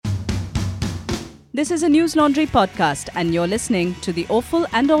This is a News Laundry podcast, and you're listening to the Awful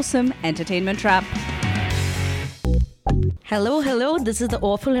and Awesome Entertainment Wrap. Hello. This is the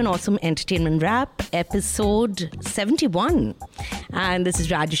Awful and Awesome Entertainment Wrap, episode 71. And this is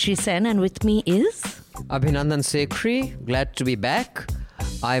Rajyasree Sen, and with me is... Abhinandan Sekhri, glad to be back.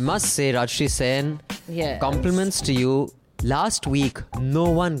 I must say, Rajyasree Sen, Yes. compliments to you. Last week, no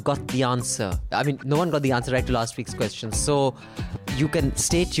one got the answer. No one got the answer right to last week's question. So, you can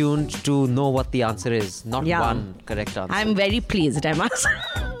stay tuned to know what the answer is. Not one correct answer. I'm very pleased, I must.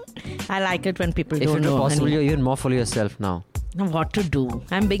 I like it when people if don't it know. were possible, you're even more full of yourself now. What to do?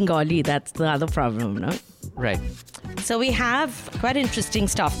 I'm Bengali, that's the other problem, no? Right. So we have quite interesting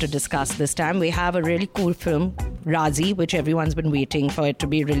stuff to discuss this time. We have a really cool film, Razi, which everyone's been waiting for it to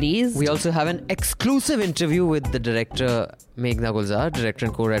be released. We also have an exclusive interview with the director, Meghna Gulzar, director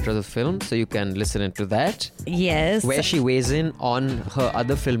and co-writer of the film. So you can listen into that. Yes. Where she weighs in on her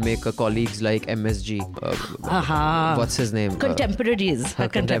other filmmaker colleagues like MSG. What's his name? Contemporaries. Her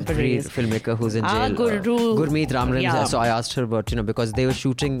contemporary filmmaker who's in jail. Gurmeet Ramran. Yeah. So I asked her about, because they were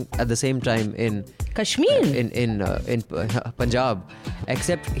shooting at the same time in Kashmir. in Punjab,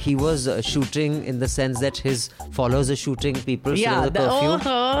 except he was shooting in the sense that his followers are shooting people. So there was a curfew,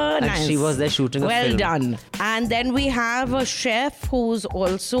 and nice. she was there shooting a well film. done. And then we have a chef who's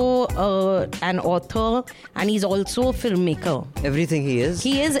also an author, and he's also a filmmaker. Everything he is.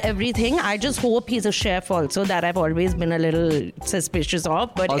 He is everything. I just hope he's a chef also, that I've always been a little suspicious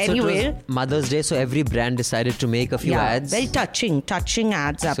of. But also, anyway, it was Mother's Day, so every brand decided to make a few ads. very touching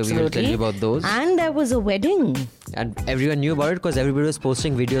ads, absolutely. So we will tell you about those. And there was a wedding. And everyone knew about it because everybody was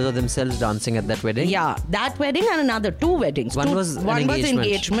posting videos of themselves dancing at that wedding. Yeah, that wedding and another two weddings. One was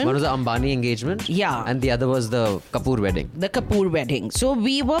engagement. One was the Ambani engagement. Yeah. And the other was the Kapoor wedding. The Kapoor wedding. So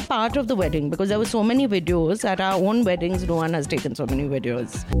we were part of the wedding because there were so many videos. At our own weddings, no one has taken so many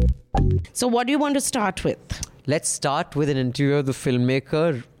videos. So what do you want to start with? Let's start with an interview of the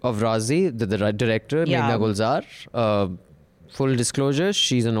filmmaker of Razi, the director, Yeah. Meghna Gulzar. Full disclosure,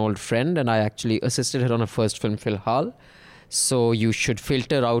 she's an old friend and I actually assisted her on her first film, Filhal. So you should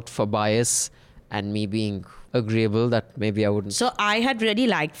filter out for bias and me being agreeable that maybe I wouldn't. So I had really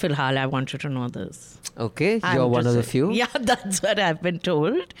liked Filhal. I want you to know this. Okay, you're one of the few. Yeah, that's what I've been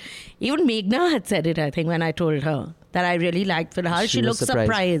told. Even Meghna had said it, I think, when I told her that I really liked Filhal. She was looked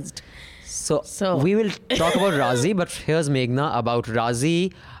surprised. So we will talk about Razi, but here's Meghna about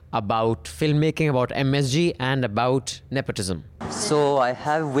Razi, about filmmaking, about MSG, and about nepotism. So I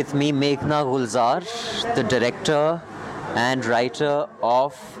have with me Meghna Gulzar, the director and writer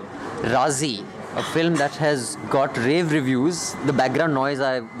of Razi, a film that has got rave reviews. The background noise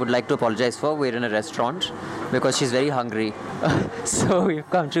I would like to apologize for. We're in a restaurant because she's very hungry. So we've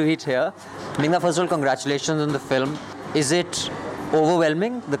come to eat here. Meghna, first of all, congratulations on the film. Is it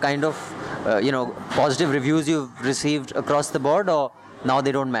overwhelming, the kind of positive reviews you've received across the board, or now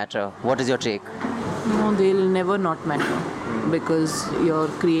they don't matter? What is your take? No, they'll never not matter because you're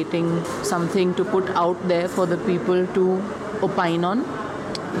creating something to put out there for the people to opine on,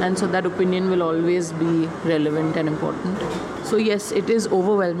 and so that opinion will always be relevant and important. So yes, it is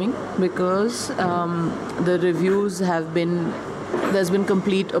overwhelming because the reviews there's been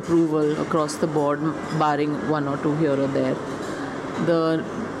complete approval across the board, barring one or two here or there.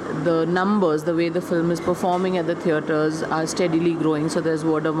 The numbers, the way the film is performing at the theatres are steadily growing, so there's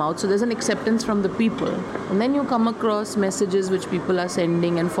word of mouth, so there's an acceptance from the people. And then you come across messages which people are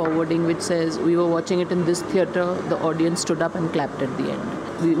sending and forwarding, which says, we were watching it in this theatre, the audience stood up and clapped at the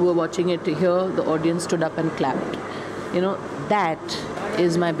end. We were watching it here, the audience stood up and clapped. That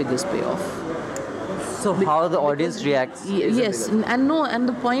is my biggest payoff. So how the audience reacts? Yes, and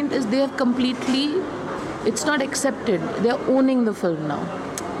the point is they have completely, it's not accepted, they're owning the film now.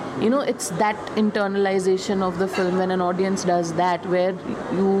 It's that internalization of the film when an audience does that, where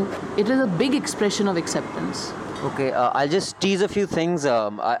it is a big expression of acceptance. Okay, I'll just tease a few things.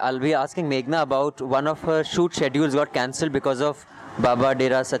 I'll be asking Meghna about one of her shoot schedules got cancelled because of Baba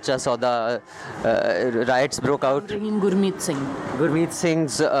Dera Sacha Sauda riots broke out. Gurmeet Singh. Gurmeet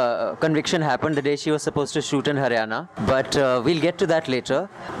Singh's conviction happened the day she was supposed to shoot in Haryana. But we'll get to that later.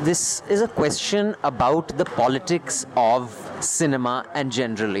 This is a question about the politics of cinema and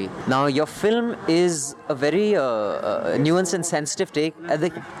generally. Now, your film is a very nuanced and sensitive take at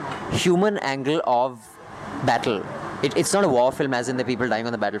the human angle of battle. It's not a war film as in the people dying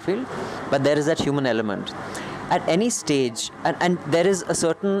on the battlefield, but there is that human element. At any stage, and there is a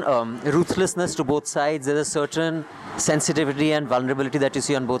certain ruthlessness to both sides, there's a certain sensitivity and vulnerability that you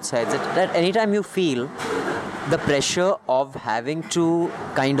see on both sides. At any time you feel the pressure of having to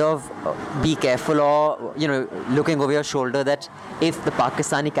kind of be careful or, looking over your shoulder that if the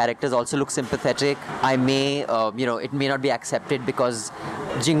Pakistani characters also look sympathetic, I may, it may not be accepted because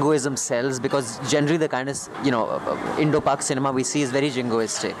jingoism sells, because generally the kind of, Indo-Pak cinema we see is very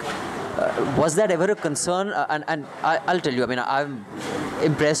jingoistic. Was that ever a concern? And I'll tell you, I'm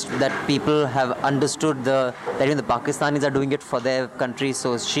impressed that people have understood that even the Pakistanis are doing it for their country,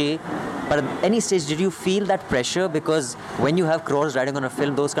 so is she. But at any stage, did you feel that pressure? Because when you have crores riding on a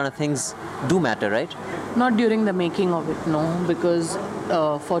film, those kind of things do matter, right? Not during the making of it, no, because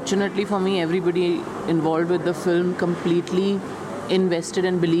fortunately for me, everybody involved with the film completely invested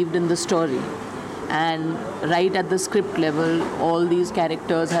and believed in the story. And right at the script level, all these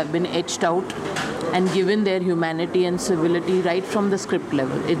characters have been etched out and given their humanity and civility right from the script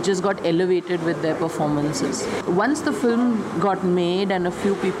level. It just got elevated with their performances. Once the film got made and a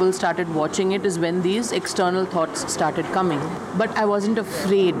few people started watching it is when these external thoughts started coming. But I wasn't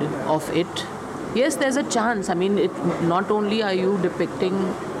afraid of it. Yes, there's a chance. Not only are you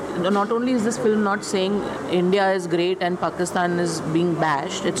depicting, not only is this film not saying India is great and Pakistan is being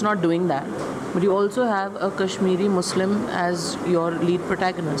bashed, it's not doing that. But you also have a Kashmiri Muslim as your lead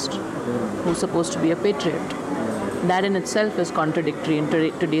protagonist, who's supposed to be a patriot. That in itself is contradictory in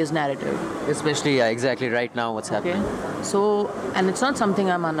today's narrative. Especially, exactly right now what's happening. Okay. So, and it's not something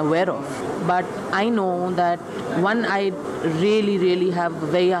I'm unaware of. But I know that, one, I really, really have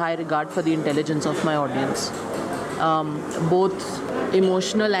very high regard for the intelligence of my audience. Both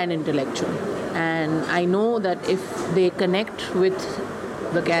emotional and intellectual. And I know that if they connect with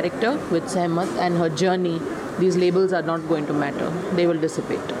the character, with Sehmat and her journey, these labels are not going to matter. They will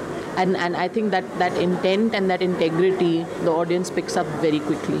dissipate. And I think that intent and that integrity, the audience picks up very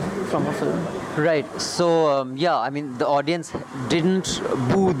quickly from a film. Right. So, the audience didn't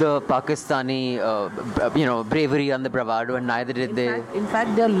boo the Pakistani, bravery and the bravado, and neither did they. In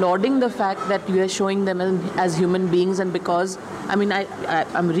fact, they're lauding the fact that you are showing them as human beings, and because,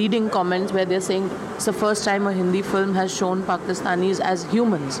 I'm reading comments where they're saying it's the first time a Hindi film has shown Pakistanis as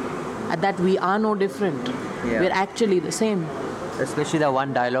humans, and that we are no different. Yeah. We're actually the same. Especially the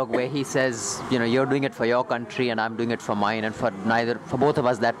one dialogue where he says, you're doing it for your country and I'm doing it for mine, and for both of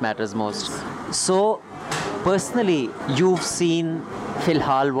us that matters most. So, personally, you've seen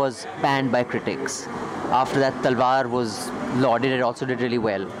Filhal was panned by critics. After that, Talwar was lauded, it also did really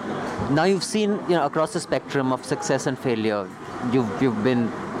well. Now you've seen, across the spectrum of success and failure, you've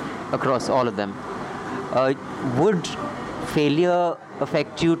been across all of them. Would failure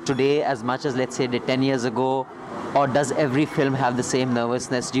affect you today as much as, let's say, 10 years ago? Or does every film have the same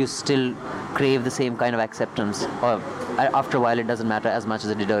nervousness? Do you still crave the same kind of acceptance? Or after a while it doesn't matter as much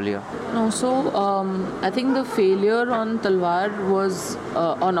as it did earlier? No, so I think the failure on Talwar was,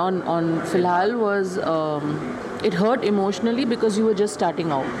 on Filhal was, it hurt emotionally because you were just starting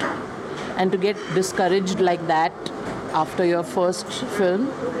out. And to get discouraged like that after your first film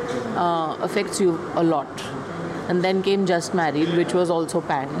affects you a lot. And then came Just Married, which was also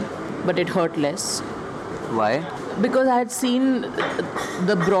panned, but it hurt less. Why? Because I had seen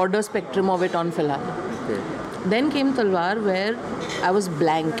the broader spectrum of it on Filhal. Okay. Then came Talwar, where I was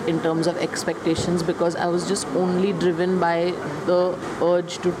blank in terms of expectations because I was just only driven by the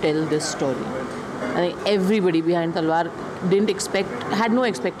urge to tell this story. I think everybody behind Talwar had no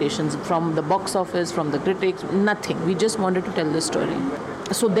expectations from the box office, from the critics, nothing. We just wanted to tell this story.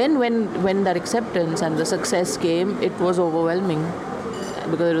 So then when that acceptance and the success came, it was overwhelming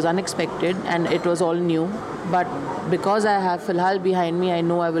because it was unexpected and it was all new. But because I have Filhal behind me, I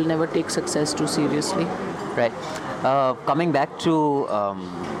know I will never take success too seriously. Right. Coming back to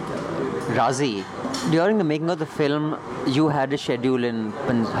Razi, during the making of the film, you had a schedule in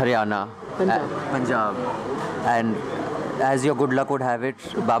Haryana, Punjab. And as your good luck would have it,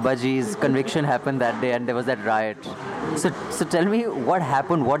 Babaji's conviction happened that day and there was that riot. So tell me what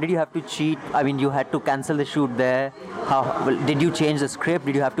happened. What did you have to cheat? I mean, you had to cancel the shoot there. Did you change the script?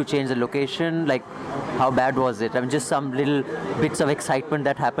 Did you have to change the location? Like, how bad was it? I mean, just some little bits of excitement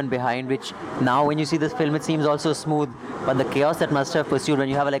that happened behind, which now when you see this film, it seems also smooth. But the chaos that must have pursued when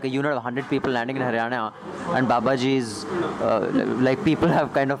you have like a unit of 100 people landing in Haryana and Babaji's, people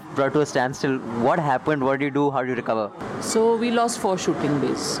have kind of brought to a standstill. What happened? What did you do? How did you recover? So we lost 4 shooting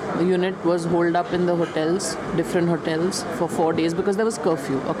days. The unit was holed up in the hotels, different hotels, for 4 days because there was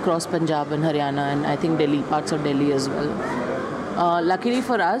curfew across Punjab and Haryana and I think Delhi, parts of Delhi as well. Luckily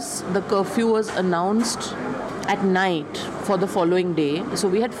for us, the curfew was announced at night for the following day. So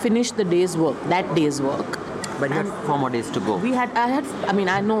we had finished that day's work. But you had 4 more days to go.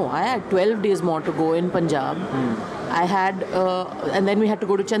 I had 12 days more to go in Punjab. I had, and then we had to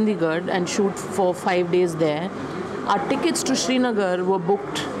go to Chandigarh and shoot for 5 days there. Our tickets to Srinagar were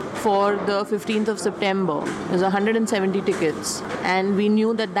booked for the 15th of September. There's 170 tickets, and we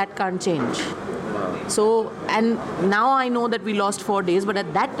knew that can't change. So, and now I know that we lost 4 days, but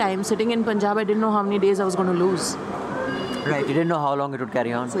at that time, sitting in Punjab, I didn't know how many days I was going to lose. Right, you didn't know how long it would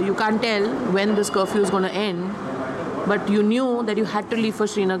carry on. So you can't tell when this curfew is going to end, but you knew that you had to leave for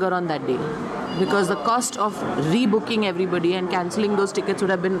Srinagar on that day, because the cost of rebooking everybody and cancelling those tickets would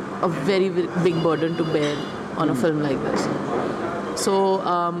have been a very, very big burden to bear on a film like this. So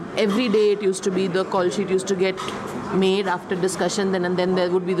every day it used to be, the call sheet used to get made after discussion, and then there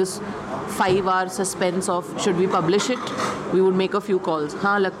would be this 5-hour suspense of should we publish it. We would make a few calls.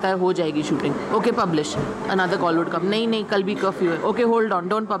 हाँ लगता है हो जाएगी shooting. Okay, publish. Another call would come. नहीं कल भी curfew है. Okay, hold on,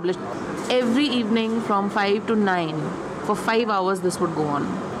 don't publish. Every evening from 5 to 9 for 5 hours this would go on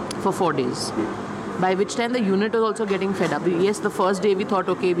for 4 days. By which time the unit was also getting fed up. Yes, the first day we thought,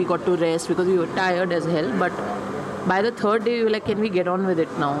 okay, we got to rest because we were tired as hell, but by the third day we were like, can we get on with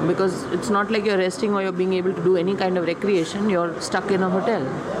it now? Because it's not like you're resting or you're being able to do any kind of recreation. You're stuck in a hotel.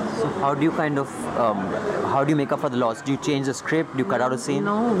 So how do you how do you make up for the loss? Do you change the script? Do you cut out a scene?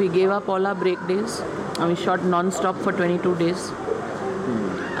 No, we gave up all our break days and we shot non-stop for 22 days.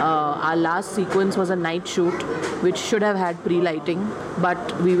 Our last sequence was a night shoot which should have had pre-lighting, but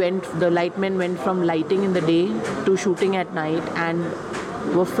the lightmen went from lighting in the day to shooting at night and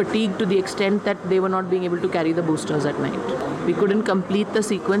were fatigued to the extent that they were not being able to carry the boosters at night. We couldn't complete the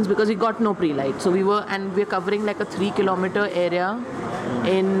sequence because we got no pre-light. So we're covering like a 3-kilometer area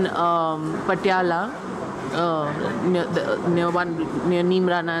in Patiala, near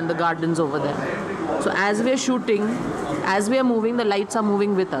Neemrana and the gardens over there. So as we're shooting, as we are moving, the lights are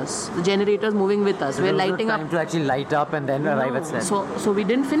moving with us. The generator's moving with us. We're lighting up. Time to actually light up and then arrive at set. So we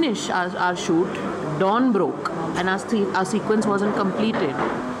didn't finish our shoot. Dawn broke and our sequence wasn't completed.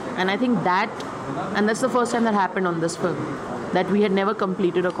 And I think that's the first time that happened on this film, that we had never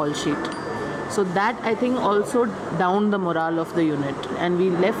completed a call sheet. So that, I think, also downed the morale of the unit. And we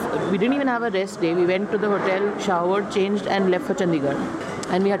left, we didn't even have a rest day. We went to the hotel, showered, changed and left for Chandigarh.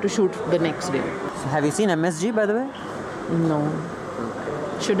 And we had to shoot the next day. So have you seen MSG, by the way? No.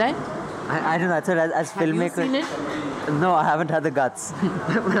 Should I? I don't know. I thought as filmmaker. Have you seen it? No, I haven't had the guts.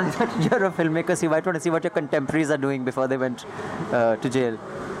 But I thought you're a filmmaker, so you might want to see what your contemporaries are doing before they went to jail.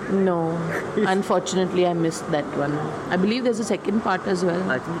 No. Unfortunately, I missed that one. I believe there's a second part as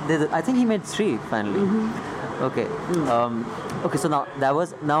well. I think he made 3 finally. Mm-hmm. Okay. Okay, so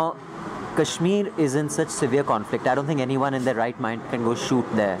now Kashmir is in such severe conflict. I don't think anyone in their right mind can go shoot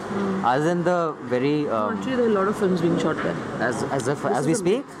there. Other than the very... Actually, there are a lot of films being shot there. As we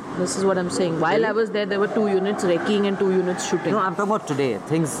speak? This is what I'm saying. While I was there were 2 units wrecking and 2 units shooting. No, I'm talking about today.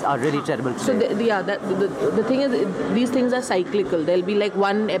 Things are really terrible today. So, the thing is, these things are cyclical. There'll be like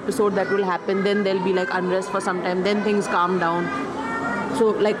one episode that will happen, then there'll be like unrest for some time, then things calm down. So,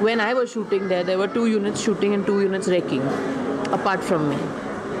 like when I was shooting there were 2 units shooting and 2 units wrecking, apart from me.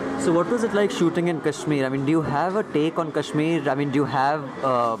 So what was it like shooting in Kashmir? I mean, do you have a take on Kashmir? I mean, do you have,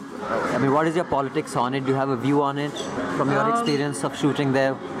 what is your politics on it? Do you have a view on it? From your experience of shooting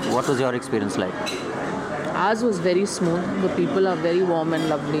there, what was your experience like? Ours was very smooth. The people are very warm and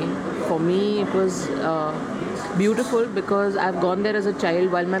lovely. For me, it was beautiful because I've gone there as a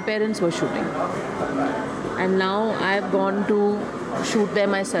child while my parents were shooting. And now I've gone to shoot there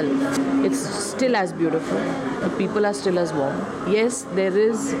myself. It's still as beautiful. The people are still as warm. Yes, there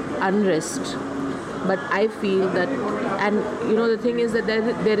is unrest, but I feel that, and the thing is that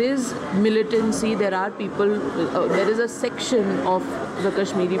there is militancy. There are people, there is a section of the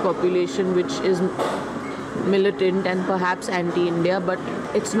Kashmiri population which is militant and perhaps anti-India, but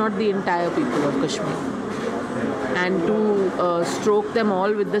it's not the entire people of Kashmir. And to stroke them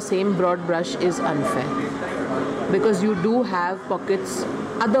all with the same broad brush is unfair. Because you do have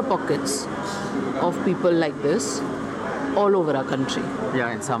other pockets of people like this all over our country.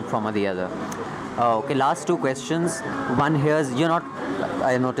 Yeah, in some form or the other. Okay, last 2 questions. One here is, you're not,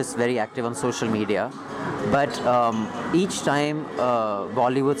 I noticed, very active on social media. But each time a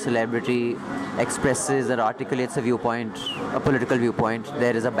Bollywood celebrity expresses or articulates a viewpoint, a political viewpoint,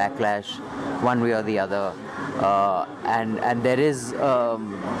 there is a backlash one way or the other. And there is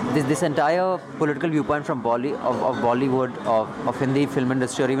this entire political viewpoint from Bollywood, of Hindi film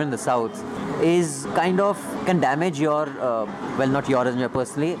industry, or even the South, is kind of can damage your, well, not yours and your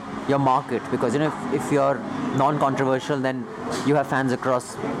personally, your market. Because if you're non-controversial, then you have fans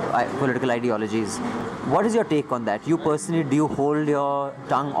across political ideologies. What is your take on that? You personally, do you hold your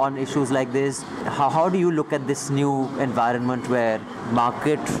tongue on issues like this? How do you look at this new environment where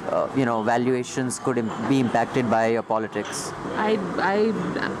market, valuations could be impacted by your politics? I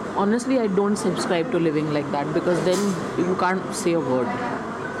honestly, I don't subscribe to living like that, because then you can't say a word,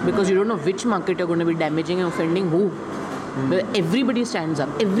 because you don't know which market you're going to be damaging and offending who. Everybody stands up.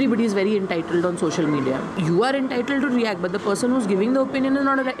 Everybody is very entitled on social media. You are entitled to react, but the person who's giving the opinion is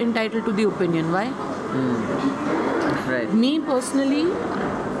not entitled to the opinion. Why? Right. Me personally,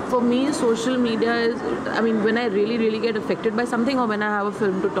 for me, social media is, when I really, really get affected by something, or when I have a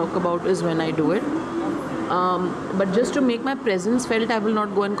film to talk about, is when I do it. But just to make my presence felt, I will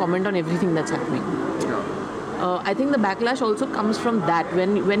not go and comment on everything that's happening. I think the backlash also comes from that.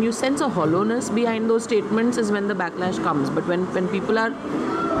 When you sense a hollowness behind those statements is when the backlash comes. But when people are,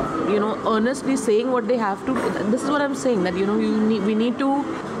 earnestly saying what they have to, this is what I'm saying, that, we need to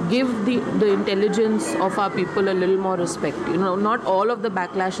give the intelligence of our people a little more respect. Not all of the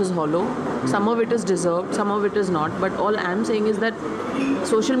backlash is hollow. Some of it is deserved, some of it is not. But all I'm saying is that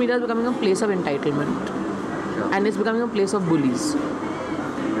social media is becoming a place of entitlement. And it's becoming a place of bullies.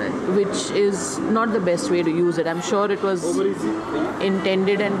 Which is not the best way to use it. I'm sure it was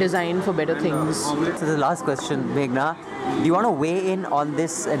intended and designed for better things. So the last question, Meghna, do you want to weigh in on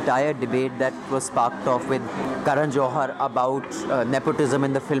this entire debate that was sparked off with Karan Johar about nepotism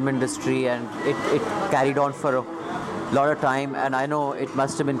in the film industry, and it carried on for a lot of time, and I know it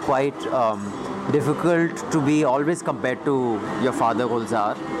must have been quite difficult to be always compared to your father,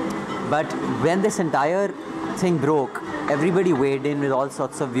 Gulzar. But when this entire thing broke, everybody weighed in with all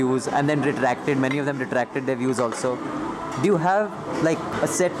sorts of views and then retracted. Many of them retracted their views also. Do you have a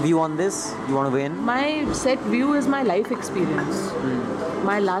set view on this? You want to weigh in? My set view is my life experience.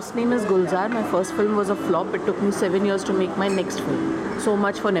 My last name is Gulzar. My first film was a flop. It took me 7 years to make my next film. So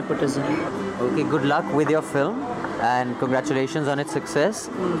much for nepotism. Okay, good luck with your film and congratulations on its success.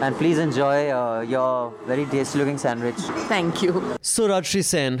 And please enjoy your very tasty looking sandwich. Thank you. So Rajshri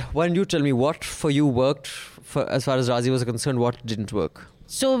Sen, why don't you tell me what for you worked, as far as Razi was concerned, what didn't work?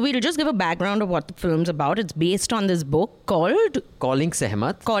 So we'll just give a background of what the film's about. It's based on this book called Calling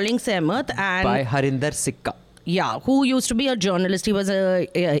Sehmat and by Harinder Sikka. Yeah, who used to be a journalist. He was a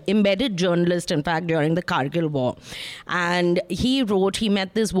embedded journalist, in fact, during the Kargil War. And he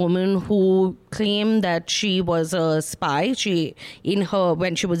met this woman who claimed that she was a spy.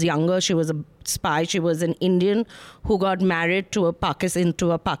 When she was younger, she was a spy. She was an Indian who got married into a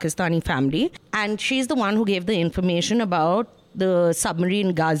Pakistani family. And she's the one who gave the information about the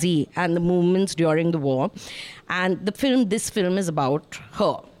submarine Ghazi and the movements during the war. And this film is about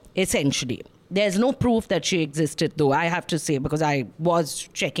her, essentially. There's no proof that she existed, though, I have to say, because I was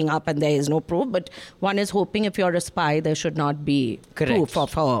checking up and there is no proof. But one is hoping if you're a spy, there should not be proof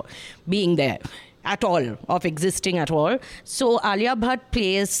of her being there at all, of existing at all. So Alia Bhatt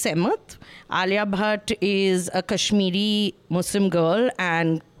plays Sehmat. Alia Bhatt is a Kashmiri Muslim girl,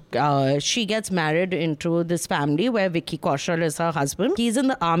 and she gets married into this family where Vicky Kaushal is her husband. He's in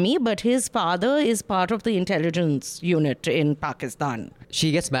the army, but his father is part of the intelligence unit in Pakistan.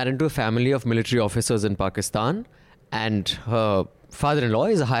 She gets married into a family of military officers in Pakistan, and her father-in-law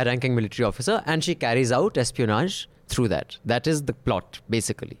is a high-ranking military officer, and she carries out espionage through that. That is the plot,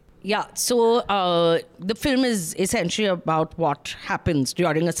 basically. Yeah, so the film is essentially about what happens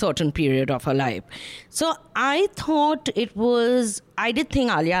during a certain period of her life. So I did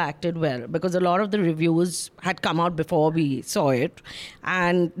think Alia acted well, because a lot of the reviews had come out before we saw it,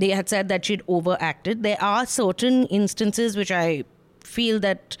 and they had said that she'd overacted. There are certain instances which I feel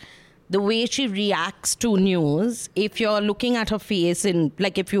that the way she reacts to news, if you're looking at her face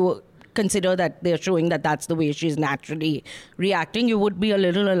if you consider that they're showing that that's the way she's naturally reacting, you would be a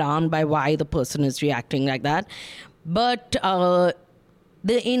little alarmed by why the person is reacting like that. But the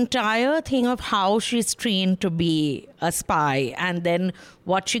entire thing of how she's trained to be a spy, and then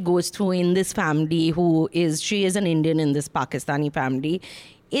what she goes through in this family, she is an Indian in this Pakistani family,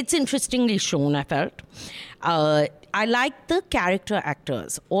 it's interestingly shown, I felt. I liked the character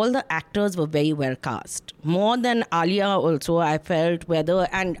actors. All the actors were very well cast. More than Alia also, I felt,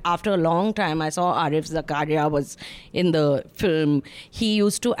 and after a long time, I saw Arif Zakaria was in the film. He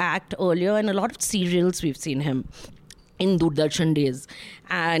used to act earlier in a lot of serials we've seen him in Doordarshan days.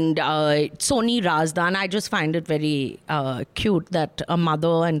 And Soni Razdan, I just find it very cute that a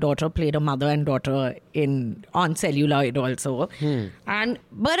mother and daughter played a mother and daughter on celluloid also.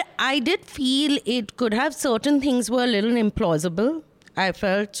 But I did feel it could have certain things were a little implausible, I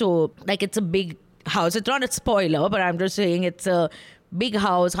felt. So, it's a big house. It's not a spoiler, but I'm just saying it's a big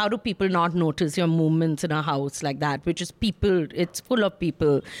house, how do people not notice your movements in a house like that, which is people, it's full of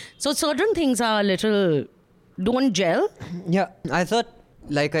people. So certain things are a little, don't gel. Yeah, I thought,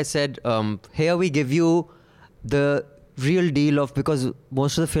 like I said, here we give you the real deal of, because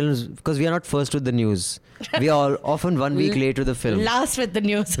most of the films, because we are not first with the news. We are often 1 week late with the film. Last with the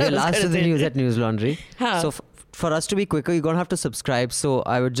news. We're last with the news at News Laundry. Huh. So for us to be quicker, you're going to have to subscribe. So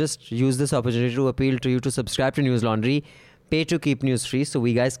I would just use this opportunity to appeal to you to subscribe to News Laundry. Pay to keep news free, so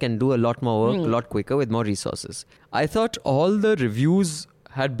we guys can do a lot more work, a lot quicker with more resources. I thought all the reviews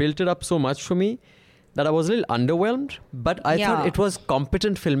had built it up so much for me that I was a little underwhelmed, but I thought it was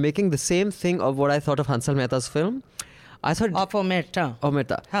competent filmmaking, the same thing of what I thought of Hansal Mehta's film. I thought... Of Omerta.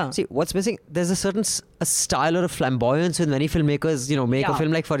 Omerta. Huh. See, what's missing, there's a certain a style or a flamboyance when many filmmakers, make a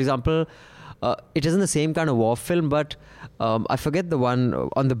film like, for example, it isn't the same kind of war film, but I forget the one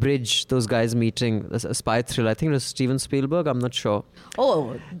on the bridge, those guys meeting, a spy thriller. I think it was Steven Spielberg, I'm not sure.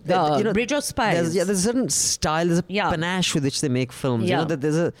 Oh, the Bridge of Spies. There's a certain style, there's a panache with which they make films. Yeah. That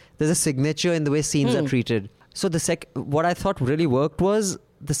there's a signature in the way scenes are treated. So what I thought really worked was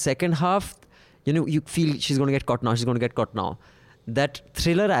the second half, you feel she's going to get caught now. That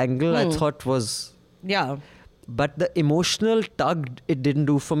thriller angle I thought was... Yeah. But the emotional tug, it didn't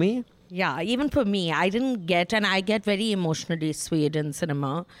do for me. Yeah, even for me, I didn't get, and I get very emotionally swayed in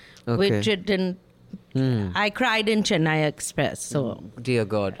cinema, which it didn't. I cried in Chennai Express, so. Dear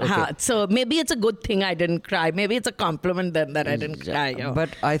God. Okay. So maybe it's a good thing I didn't cry. Maybe it's a compliment then that I didn't cry.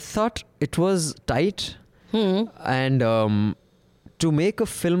 But I thought it was tight. And to make a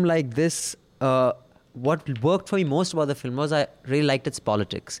film like this, what worked for me most about the film was I really liked its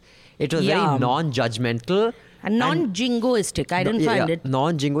politics. It was very non-judgmental. And non-jingoistic. I didn't find it.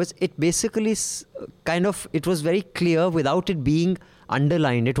 Non-jingoist. It basically it was very clear without it being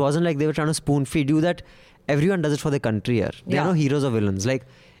underlined. It wasn't like they were trying to spoon feed you that everyone does it for their country here. There are no heroes or villains. Like,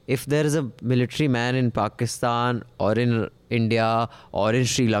 if there is a military man in Pakistan or in India or in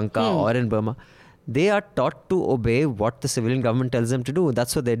Sri Lanka or in Burma, they are taught to obey what the civilian government tells them to do.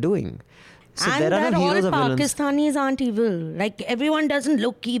 That's what they're doing. So and there are that no heroes all or villains. Pakistanis aren't evil. Like, everyone doesn't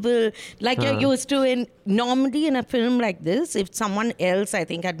look evil like you're used to. Normally in a film like this, if someone else, I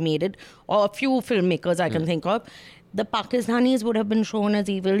think, had made it, or a few filmmakers I can think of, the Pakistanis would have been shown as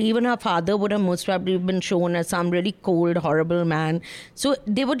evil. Even her father would have most probably been shown as some really cold, horrible man. So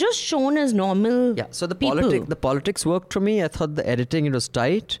they were just shown as normal So the people. the politics worked for me. I thought the editing, it was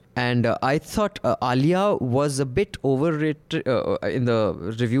tight. And I thought Alia was a bit overrated in the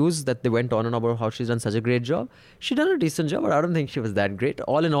reviews that they went on and about how she's done such a great job. She done a decent job, but I don't think she was that great.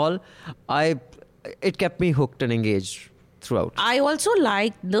 All in all, it kept me hooked and engaged throughout. I also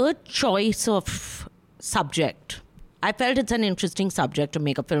liked the choice of subject. I felt it's an interesting subject to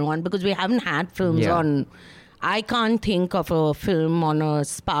make a film on because we haven't had films on... I can't think of a film on a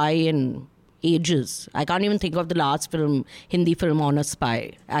spy in ages. I can't even think of the last Hindi film on a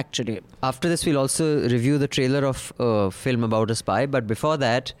spy, actually. After this, we'll also review the trailer of a film about a spy. But before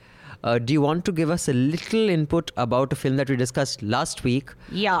that, do you want to give us a little input about a film that we discussed last week?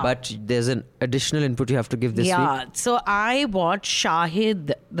 Yeah. But there's an additional input you have to give this week. Yeah. So I watched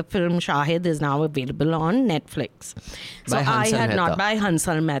Shahid. The film Shahid is now available on Netflix. So By Hansal Mehta. Not by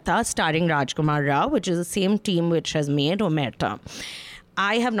Hansal Mehta, starring Rajkumar Rao, which is the same team which has made Omerta.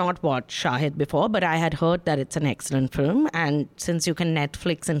 I have not watched Shahid before, but I had heard that it's an excellent film. And since you can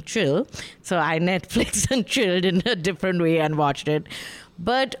Netflix and chill, so I Netflixed and chilled in a different way and watched it.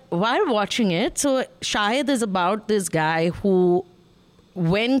 But while watching it, so Shahid is about this guy who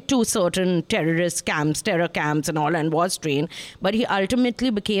went to certain terror camps and all, and was trained, but he ultimately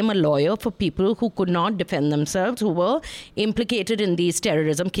became a lawyer for people who could not defend themselves, who were implicated in these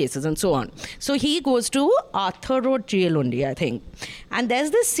terrorism cases and so on. So he goes to Arthur Road Jail only, I think. And there's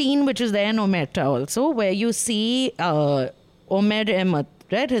this scene which is there in Omerta also, where you see Omer Ahmed,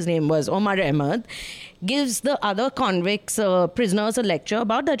 right? His name was Omar Ahmed, gives the other convicts, prisoners, a lecture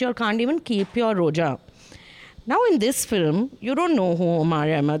about that you can't even keep your roja. Now, in this film, you don't know who Omar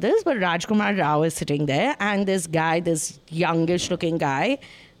Ahmed is, but Rajkumar Rao is sitting there, and this guy, this youngish-looking guy,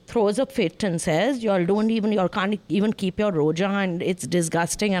 throws a fit and says, you can't even keep your roja, and it's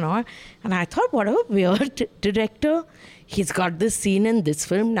disgusting and all. And I thought, what a weird director. He's got this scene in this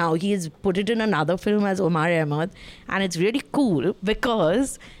film. Now he's put it in another film as Omar Ahmed, and it's really cool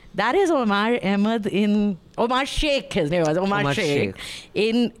because that is Omar Ahmed Omar Sheikh, his name was Omar Sheikh.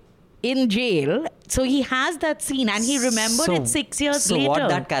 In in jail. So he has that scene and he remembered it 6 years later. So what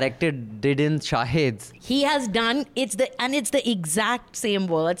that character did in Shahid? He has done, it's the exact same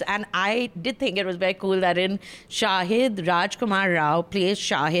words. And I did think it was very cool that in Shahid, Rajkumar Rao plays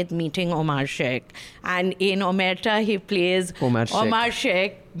Shahid meeting Omar Sheikh. And in Omerta, he plays Omar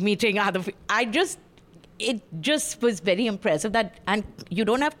Sheikh meeting other... It just was very impressive that, and you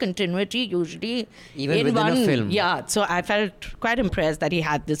don't have continuity usually even in within a film. Yeah, so I felt quite impressed that he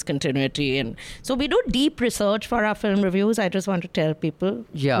had this continuity. And so we do deep research for our film reviews. I just want to tell people.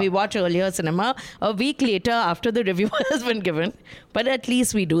 Yeah. We watch earlier cinema a week later after the review has been given. But at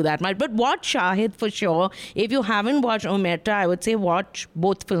least we do that much. But watch Shahid for sure. If you haven't watched Omerta, I would say watch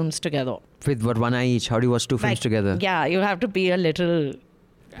both films together. With what, one eye each? How do you watch two films together? Yeah, you have to be a little...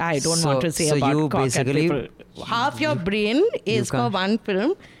 I don't want to say so about you cock basically, at people. Half your brain is for one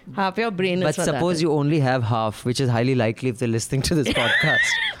film, half your brain is for that. But suppose you only have half, which is highly likely if they're listening to this podcast.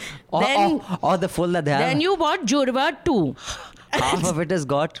 or the full that they have. Then you watch Jurwa 2. Half of it has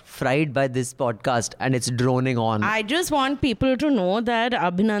got fried by this podcast and it's droning on. I just want people to know that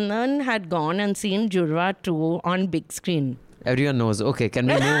Abhinandan had gone and seen Jurwa 2 on big screen. Everyone knows. Okay, can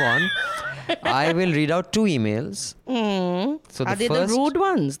we move on? I will read out 2 emails. So Are they the rude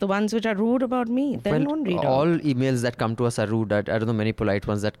ones? The ones which are rude about me? Then don't read all out. emails that come to us are rude. I don't know many polite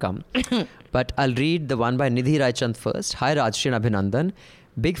ones that come. But I'll read the one by Nidhi Raichand first. Hi Rajshri and Abhinandan.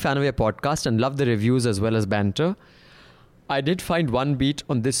 Big fan of your podcast and love the reviews as well as banter. I did find one beat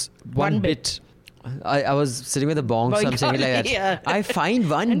on this. One bit. I was sitting with a bong, so I'm saying it like that. Yeah. I find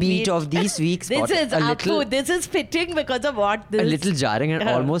one beat of these week's This is Apu. This is fitting because of what this... A little jarring and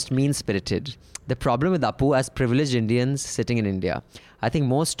almost mean-spirited. The problem with Apu as privileged Indians sitting in India. I think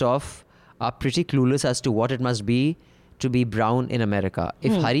most of are pretty clueless as to what it must be to be brown in America.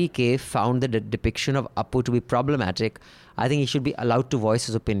 If Hari K found the depiction of Apu to be problematic, I think he should be allowed to voice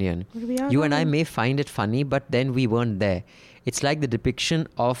his opinion. You and I may find it funny, but then we weren't there. It's like the depiction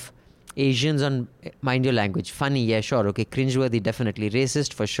of Asians on Mind Your Language. Funny, yeah, sure, okay. Cringeworthy, definitely.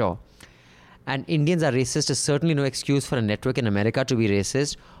 Racist, for sure. And Indians are racist is certainly no excuse for a network in America to be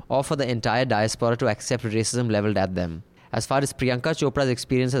racist or for the entire diaspora to accept racism leveled at them. As far as Priyanka Chopra's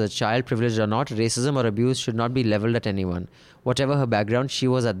experience as a child, privileged or not, racism or abuse should not be leveled at anyone. Whatever her background, she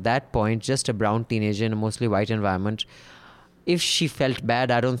was at that point just a brown teenager in a mostly white environment. If she felt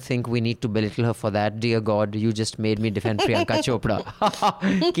bad, I don't think we need to belittle her for that. Dear God, you just made me defend Priyanka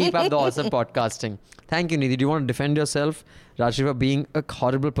Chopra. Keep up the awesome podcasting. Thank you, Nidhi. Do you want to defend yourself, Rajshri, for being a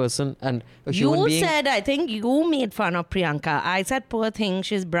horrible person and a human being? You said, I think you made fun of Priyanka. I said, poor thing,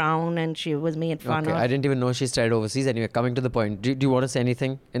 she's brown and she was made fun of. I didn't even know she studied overseas. Anyway, coming to the point, do you want to say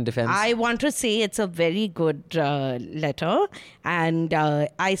anything in defense? I want to say it's a very good letter, and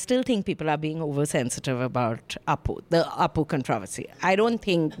I still think people are being oversensitive about Apu, the Apu controversy. I don't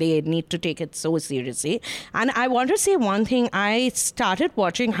think they need to take it so seriously. And I want to say one thing. I started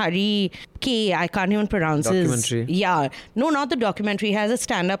watching Hari K. I can't even pronounce documentary. Yeah. No, not the documentary. He has a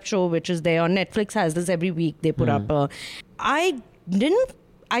stand-up show which is there on Netflix. Has this every week. They put up. I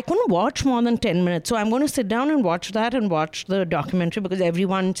couldn't watch more than 10 minutes. So I'm going to sit down and watch that and watch the documentary because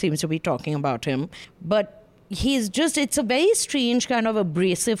everyone seems to be talking about him. But it's a very strange kind of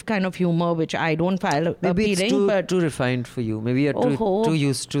abrasive kind of humor which I don't find appealing. Maybe it's too refined for you. Maybe you're too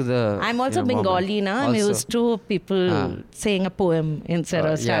used to the... I'm also Bengali now. I'm used to people saying a poem instead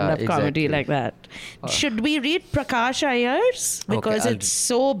of stand-up comedy like that. Should we read Prakash Iyer's? Because it's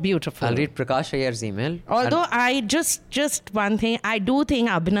so beautiful. I'll read Prakash Iyer's email. Although I just one thing, I do think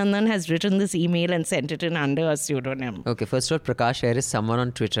Abhinandan has written this email and sent it in under a pseudonym. Okay, first of all, Prakash Iyer is someone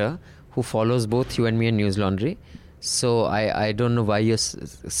on Twitter who follows both you and me and News Laundry. So I don't know why you're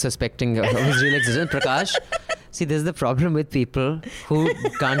suspecting his real existence. Prakash, see, this is the problem with people who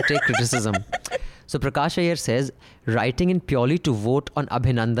can't take criticism. So Prakash Iyer says, writing in purely to vote on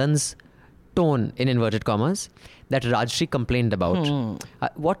Abhinandan's tone, in inverted commas, that Rajshri complained about.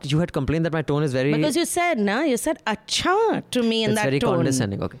 What? You had complained that my tone is very... Because you said acha to me in that tone. It's very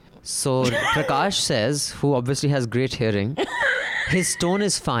condescending. Okay. So Prakash says, who obviously has great hearing... His tone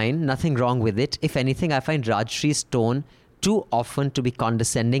is fine, nothing wrong with it. If anything, I find Rajshri's tone too often to be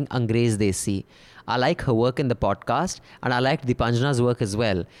condescending, Angrez Desi. I like her work in the podcast and I like Deepanjana's work as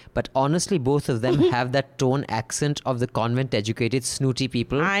well. But honestly, both of them have that tone accent of the convent-educated, snooty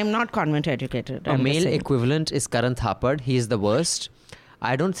people. I'm not convent-educated. A male equivalent is Karan Thapar. He is the worst.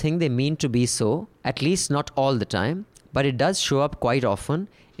 I don't think they mean to be so, at least not all the time. But it does show up quite often.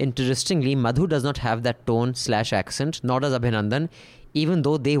 Interestingly, Madhu does not have that tone/accent, nor does Abhinandan, even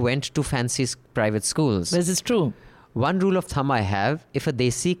though they went to fancy private schools. This is true. One rule of thumb I have, if a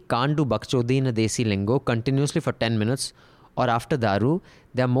Desi can't do bakchodi in a Desi lingo continuously for 10 minutes or after daru,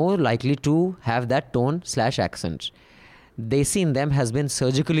 they're more likely to have that tone/accent. Desi in them has been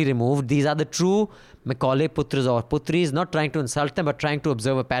surgically removed. These are the true Macaulay Putras or Putris, not trying to insult them, but trying to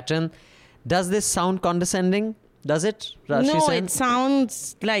observe a pattern. Does this sound condescending? Does it, Rashmi No, Sen? it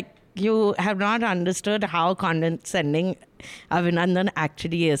sounds like you have not understood how condescending Abhinandan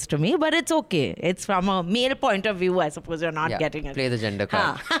actually is to me, but it's okay. It's from a male point of view, I suppose you're not getting it. Play the gender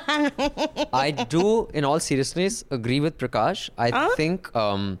card. I do, in all seriousness, agree with Prakash. I think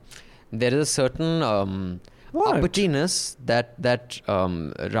there is a certain uppityness that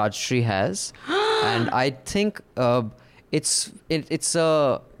Rajshri has, and I think it's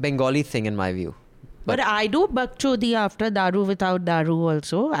a Bengali thing in my view. But I do bakchodi after daru without daru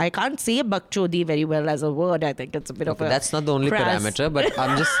also. I can't say bakchodi very well as a word. I think it's a bit of a that's not the only crass parameter, but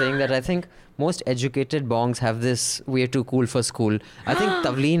I'm just saying that I think most educated bongs have this we're too cool for school. I think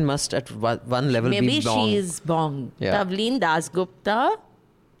Tavleen must at one level Maybe be bong. she is bong. Yeah. Tavleen Dasgupta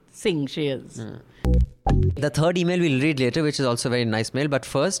Singh she is. The third email we'll read later, which is also a very nice mail. But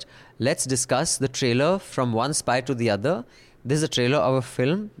first, let's discuss the trailer from one spy to the other. This is a trailer of a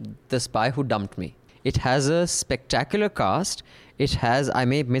film, The Spy Who Dumped Me. It has a spectacular cast. It has, I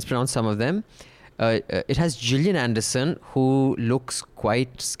may mispronounce some of them. It has Gillian Anderson, who looks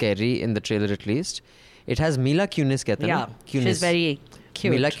quite scary in the trailer at least. It has Mila Kunis. Yeah, she's very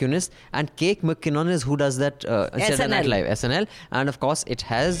cute. Mila Kunis. And Kate McKinnon is who does that Saturday Night Live, SNL. And of course, it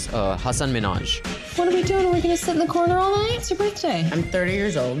has Hasan Minhaj. What are we doing? Are we going to sit in the corner all night? It's your birthday. I'm 30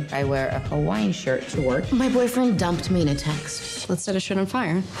 years old. I wear a Hawaiian shirt to work. My boyfriend dumped me in a text. Let's set a shit on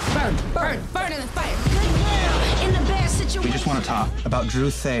fire. Burn, burn, burn in the fire. In the bad situation. We just want to talk about Drew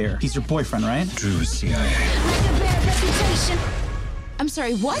Thayer. He's your boyfriend, right? Drew is CIA. Like a bad reputation. I'm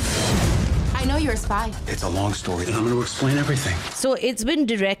sorry, what? I know you're a spy. It's a long story, and I'm going to explain everything. So it's been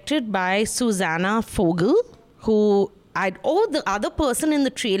directed by Susanna Fogel, who the other person in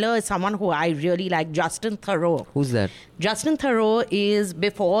the trailer is someone who I really like, Justin Theroux. Who's that? Justin Theroux is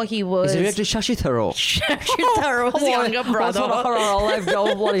before he was... Is it related to Shashi Theroux? Shashi Theroux's younger brother.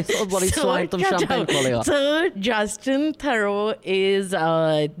 So Justin Theroux is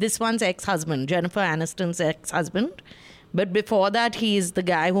this one's ex-husband, Jennifer Aniston's ex-husband. But before that, he's the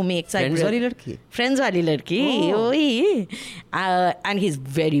guy who makes Friends Wali Ladki. Friends Wali Ladki. Oh, yeah. And he's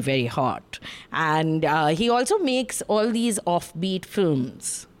very, very hot. And he also makes all these offbeat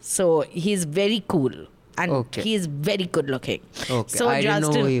films. So he's very cool. And he's very good looking. Okay, so I didn't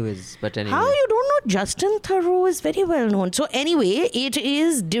know who he was, but anyway. How you don't know? Justin Theroux is very well known. So anyway, it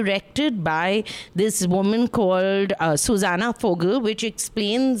is directed by this woman called Susanna Fogel, which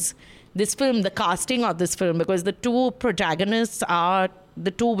explains this film, the casting of this film, because the two protagonists are the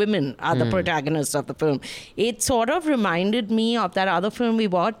two women are the protagonists of the film. It sort of reminded me of that other film we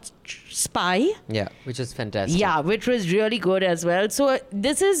watched, Spy. Yeah, which is fantastic. Yeah, which was really good as well. So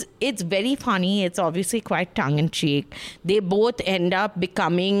it's very funny. It's obviously quite tongue-in-cheek. They both end up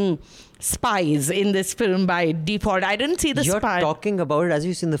becoming spies in this film by default. I didn't see the spy. You're talking about it as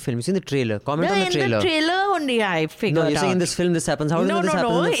you've seen the film. You've seen the trailer. Comment on the trailer. In the trailer only I figured out. No, you're saying in this film this happens. How does this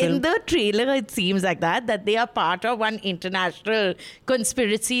happen in the film? In the trailer it seems like that they are part of one international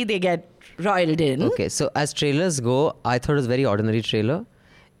conspiracy they get roiled in. Okay, so as trailers go, I thought it was a very ordinary trailer.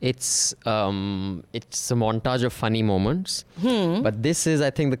 It's a montage of funny moments. But this is, I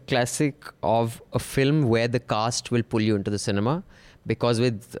think, the classic of a film where the cast will pull you into the cinema. Because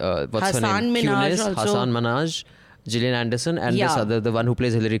with, what's Hasan her name? Minhaj Kunis, also. Hasan Minhaj, Gillian Anderson, and this other, the one who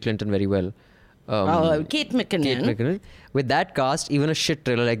plays Hillary Clinton very well. Kate McKinnon. With that cast, even a shit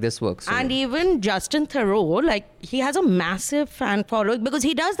trailer like this works. And even Justin Theroux, like, he has a massive fan following because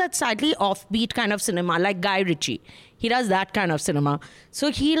he does that slightly offbeat kind of cinema, like Guy Ritchie. He does that kind of cinema. So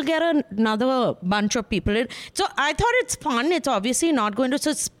he'll get another bunch of people in. So I thought it's fun. It's obviously not going to...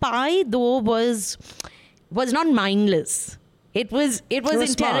 So Spy, though, was not mindless. It was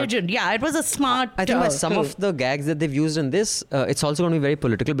intelligent. Smart. Yeah, it was a smart... I think by some of the gags that they've used in this, it's also going to be very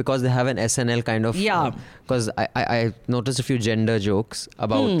political because they have an SNL kind of... Yeah. Because I noticed a few gender jokes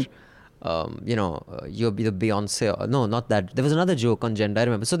about, you'll be the Beyonce... No, not that. There was another joke on gender, I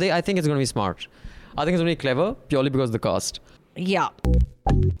remember. So I think it's going to be smart. I think it's going to be clever purely because of the cast. Yeah.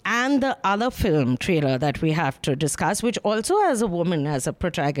 And the other film trailer that we have to discuss, which also has a woman as a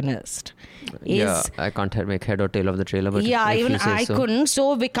protagonist, is... I can't make head or tail of the trailer, but yeah, if even you say I so. couldn't.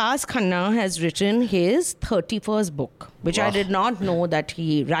 So Vikas Khanna has written his 31st book. which I did not know that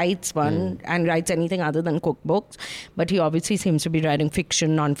he writes one and writes anything other than cookbooks. But he obviously seems to be writing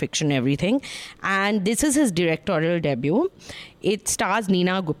fiction, non-fiction, everything. And this is his directorial debut. It stars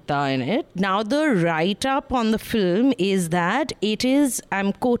Neena Gupta in it. Now, the write-up on the film is that it is,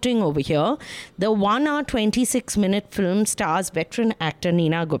 I'm quoting over here, the 1 hour 26-minute film stars veteran actor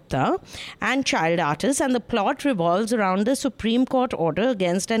Neena Gupta and child artists, and the plot revolves around the Supreme Court order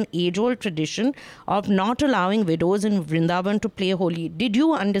against an age-old tradition of not allowing widows in Vrindavan to play Holi. Did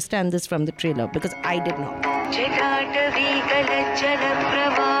you understand this from the trailer? Because I did not.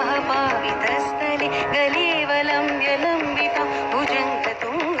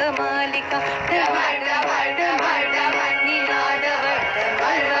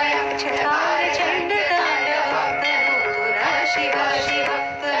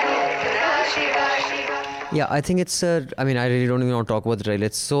 Yeah, I think it's I really don't even want to talk about the trailer.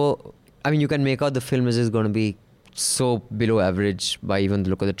 It's so, you can make out the film is just going to be so below average by even the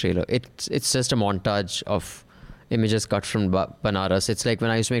look of the trailer. It's just a montage of images cut from Banaras. It's like when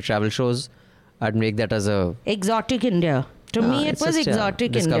I used to make travel shows, I'd make that as a... Exotic India. To me, it was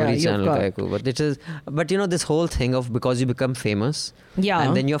Exotic Discovery India. Channel. But this whole thing of because you become famous,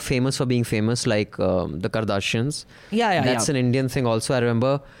 and then you're famous for being famous, like the Kardashians. That's an Indian thing also. I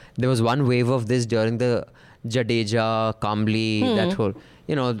remember there was one wave of this during the Jadeja, Kambli, that whole...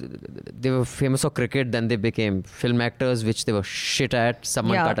 they were famous for cricket, then they became film actors, which they were shit at.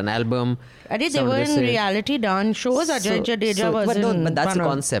 Someone cut an album. They were in reality dance shows. Ajay Jadeja was in... But that's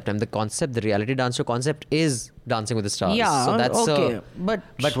the concept. The reality dance show concept is Dancing with the Stars. Yeah, so that's okay. But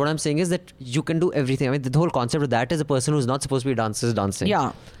what I'm saying is that you can do everything. The whole concept of that is a person who's not supposed to be dancing.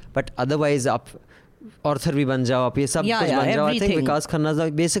 Yeah. But otherwise, author bhi ban jao, ye sab kuch ban jao. I think Vikas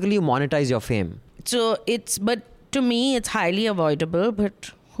Khanna, basically you monetize your fame. So to me, it's highly avoidable, but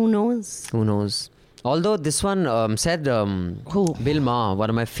who knows? Although this one said Bill Maher, one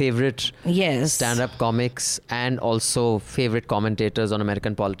of my favorite stand-up comics and also favorite commentators on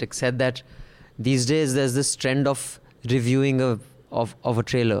American politics, said that these days there's this trend of reviewing of a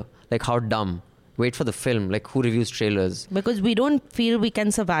trailer, like how dumb. Wait for the film, like who reviews trailers? Because we don't feel we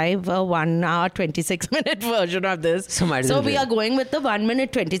can survive a 1 hour 26-minute version of this. So we are going with the 1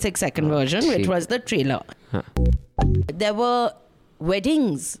 minute 26-second version, which was the trailer. There were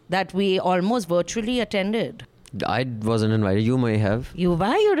weddings that we almost virtually attended. I wasn't invited. You may have. You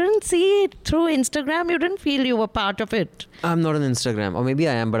didn't see it through Instagram. You didn't feel you were part of it. I'm not on Instagram, or maybe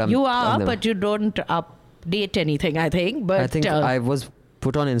I am, but You are, but you don't update anything, I think. But I think I was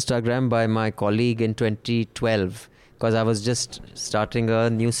put on Instagram by my colleague in 2012 because I was just starting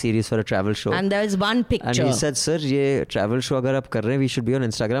a new series for a travel show. And there's one picture. And he said, sir, ये travel show अगर आप कर रहे हैं, we should be on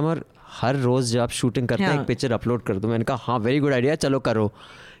Instagram, और हर रोज जब आप shooting करते हैं एक picture upload कर दो. मैंने कहा हाँ, very good idea, चलो करो.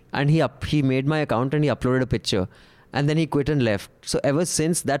 And he made my account and he uploaded a picture. And then he quit and left. So ever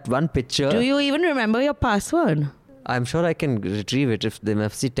since that one picture... Do you even remember your password? I'm sure I can retrieve it if the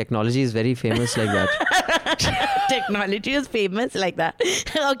MFC technology is very famous like that. Technology is famous like that.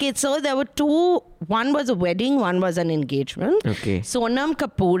 Okay, so there were two. One was a wedding, one was an engagement. Okay. Sonam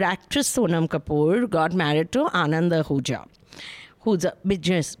Kapoor, actress Sonam Kapoor, got married to Anand Ahuja, who's a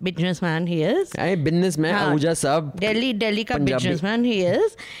businessman he is. Hey, businessman, Ahuja sab. Delhi ka businessman he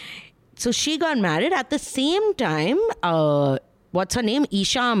is. So she got married at the same time. What's her name?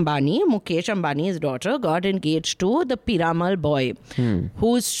 Isha Ambani, Mukesh Ambani's daughter, got engaged to the Piramal boy,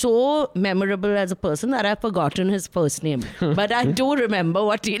 who's so memorable as a person that I've forgotten his first name. But I do remember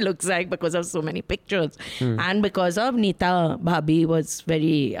what he looks like because of so many pictures. And because of Nita Bhabhi was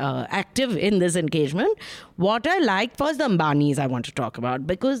very active in this engagement. What I liked was the Ambanis I want to talk about,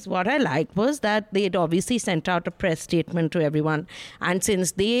 because what I liked was that they had obviously sent out a press statement to everyone. And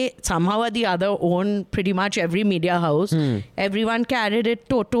since they somehow or the other own pretty much every media house, everyone carried it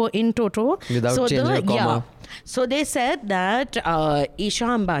in toto. Without change or comma. So they said that Isha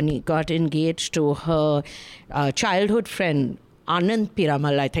Ambani got engaged to her childhood friend, Anand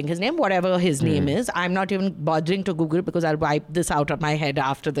Piramal, I think his name, whatever his name is. I'm not even bothering to Google because I'll wipe this out of my head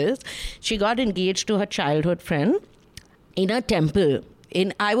after this. She got engaged to her childhood friend in a temple.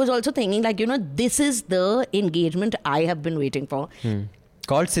 I was also thinking, this is the engagement I have been waiting for.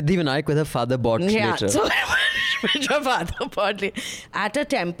 Called Siddhi Vinayak with her father bought later. So which her father bought at a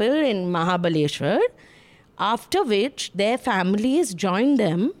temple in Mahabaleshwar, after which their families joined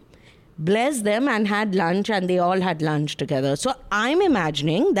them, blessed them and had lunch, and they all had lunch together. So I'm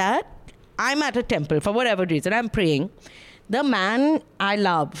imagining that I'm at a temple for whatever reason, I'm praying. The man I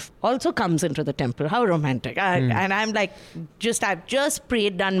love also comes into the temple. How romantic. And I'm like, I've just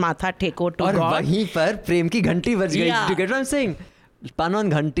prayed, done matha teko to God. और वहीं पर प्रेम की घंटी बज गई. You get what I'm saying? Pan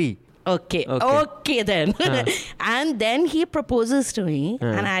on घंटी. Okay then. And then he proposes to me,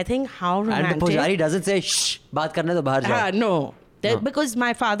 and I think how romantic. And the pujari doesn't say, shh, baat karne do bahar jao. No. Because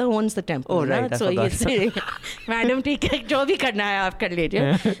my father owns the temple. Oh, right. So he's saying, Madam, jo bhi karna hai, aap kar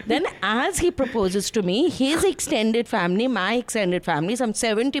lijiye. Then as he proposes to me, his extended family, my extended family, some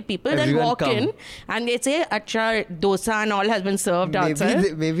 70 people then walk in and they say, Acha, dosa and all has been served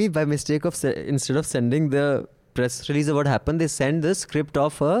outside. Maybe by mistake of instead of sending the press release of what happened, they send the script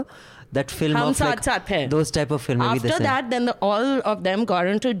of that film Hum of Saath Saath Hai. Those type of film. After that, then all of them got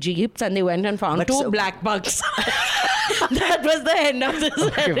into jeeps and they went and found two black bugs. That was the end of this.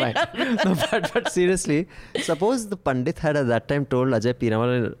 Okay, fine. No, but seriously, suppose the Pandit had at that time told Ajay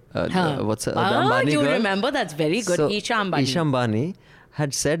Piramal, the Ambani you girl. Remember, that's very good. So, Isha Ambani. Isha Ambani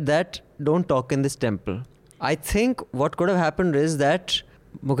had said that don't talk in this temple. I think what could have happened is that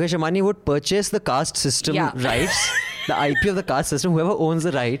Mukesh Ambani would purchase the caste system rights, the IP of the caste system, whoever owns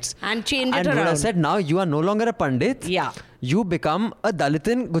the rights, and change it and around. would have said, now you are no longer a Pandit. Yeah. You become a Dalit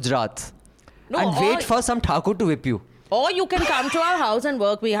in Gujarat. And wait for some Thakur to whip you. Or you can come to our house and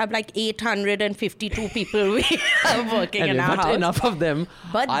work. We have like 852 people we are working in our house. Enough of them.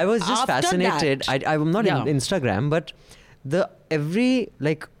 But I was just fascinated. I'm not in Instagram, but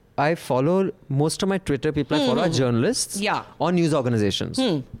I follow most of my Twitter people. I follow are journalists or news organizations.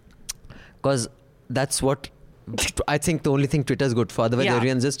 Because that's what I think the only thing Twitter is good for. Otherwise,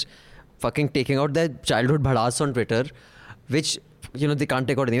 everyone's just fucking taking out their childhood bhadas on Twitter, which, they can't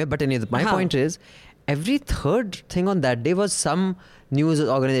take out anyway. But anyway, my point is, every third thing on that day was some news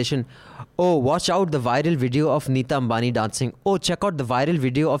organization. Oh, watch out the viral video of Neeta Ambani dancing. Oh, check out the viral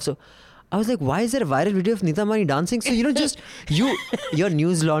video of... So I was like, why is there a viral video of Neeta Ambani dancing? So, you're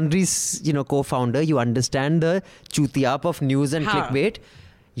News Laundry's, co-founder. You understand the chutiyap of news and clickbait.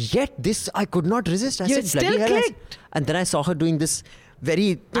 Yet this, I could not resist. I said, still clicked. And then I saw her doing this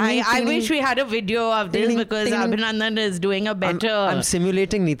very... I wish we had a video of this because Abhinandan is doing a better... I'm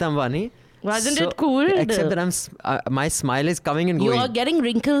simulating Neeta Ambani. Wasn't it cool? Except that my smile is coming and going. You are getting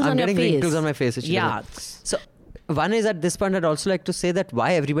wrinkles on your face. I'm getting wrinkles on my face. Yeah. So one is, at this point, I'd also like to say that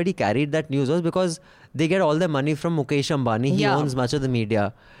why everybody carried that news was because they get all their money from Mukesh Ambani. He owns much of the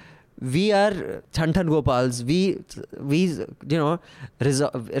media. We are Than Gopals. We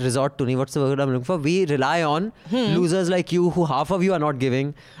resort to, what's the word I'm looking for? We rely on losers like you, who half of you are not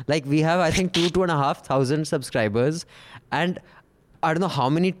giving. Like we have, I think, 2,500 subscribers, and I don't know how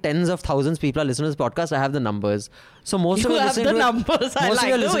many tens of thousands people are listening to this podcast. I have the numbers. So most of you have the numbers. I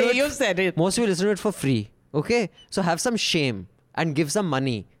like the way you said it. Most of you listen to it for free. Okay? So have some shame and give some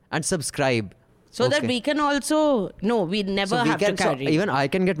money and subscribe. So that we can also... No, we never have to carry. So even I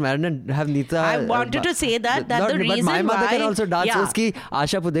can get married and have Neeta... I wanted to say that the reason why... But my mother can also dance. Uski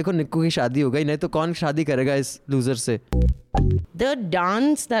Asha po dekho Nikku ki shaadi ho gayi. Nahi to kaun shaadi karega is loser se. The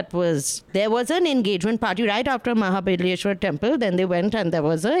dance that was... There was an engagement party right after Mahabaleshwar temple. Then they went and there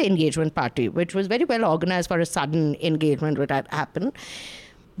was an engagement party, which was very well organized for a sudden engagement which had happened.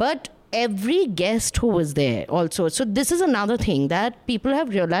 But every guest who was there also... So this is another thing that people have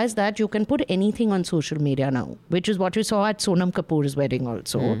realized, that you can put anything on social media now, which is what you saw at Sonam Kapoor's wedding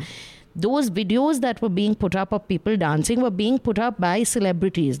also. Those videos that were being put up of people dancing were being put up by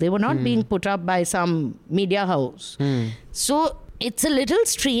celebrities. They were not being put up by some media house. So it's a little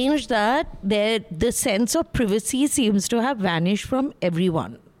strange that the sense of privacy seems to have vanished from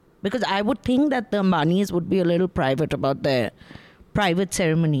everyone. Because I would think that the Ambanis would be a little private about their private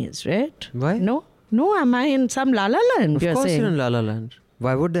ceremonies, right? Why? No, am I in some La La Land? Of course you're in La La Land.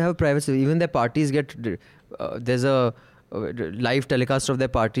 Why would they have privacy? Even their parties get... there's a live telecast of their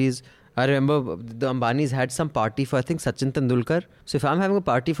parties. I remember the Ambanis had some party for, I think, Sachin Tendulkar. So if I'm having a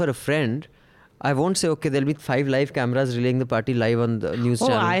party for a friend, I won't say, okay, there'll be 5 live cameras relaying the party live on the news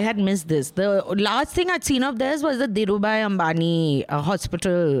channel. I had missed this. The last thing I'd seen of theirs was the Dhirubhai Ambani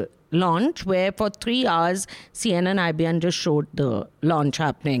hospital launch, where for 3 hours CNN IBN just showed the launch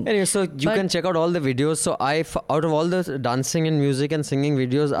happening. Anyway, so you can check out all the videos. So out of all the dancing and music and singing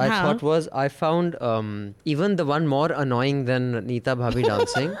videos, I found even the one more annoying than Neeta Bhabhi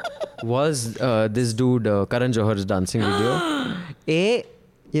dancing was this dude Karan Johar's dancing video.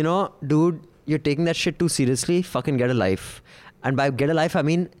 Dude, you're taking that shit too seriously. Fucking get a life. And by get a life, I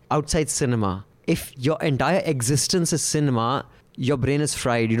mean outside cinema. If your entire existence is cinema, your brain is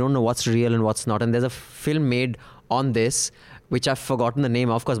fried. You don't know what's real and what's not. And there's a film made on this, which I've forgotten the name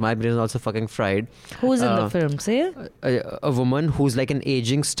of because my brain is also fucking fried. Who's in the film? Say a woman who's like an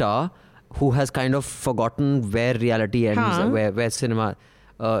aging star who has kind of forgotten where reality ends, where cinema...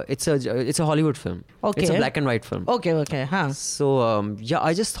 it's a Hollywood film. Okay. It's a black and white film. Okay. So,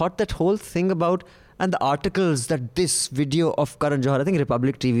 I just thought that whole thing about... And the articles that this video of Karan Johar, I think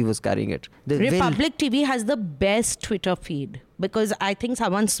Republic TV was carrying it. Republic TV has the best Twitter feed because I think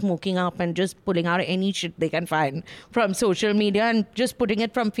someone's smoking up and just pulling out any shit they can find from social media and just putting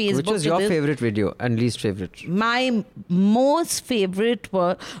it from Facebook. Which was your favorite video and least favorite? My most favorite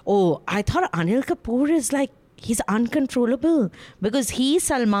was, I thought Anil Kapoor is like, he's uncontrollable because he,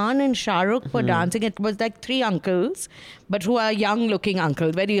 Salman and Shah Rukh were dancing. It was like three uncles, but who are young looking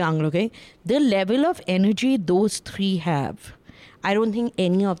uncles, very young looking. The level of energy those three have, I don't think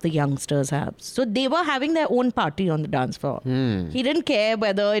any of the youngsters have. So they were having their own party on the dance floor. He didn't care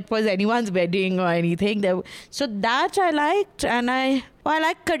whether it was anyone's wedding or anything. So that I liked. And I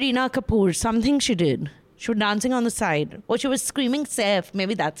like Kareena Kapoor, something she did. She was dancing on the side. Or she was screaming Saif.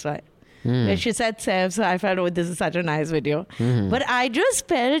 Maybe that's why. Where she said Saif, so I felt, this is such a nice video. But I just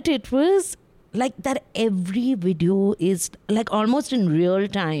felt it was like that every video is like almost in real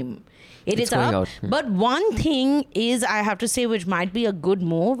time. It's going out. But one thing is, I have to say, which might be a good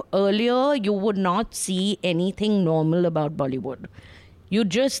move. Earlier, you would not see anything normal about Bollywood.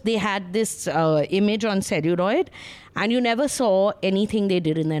 They had this image on celluloid and you never saw anything they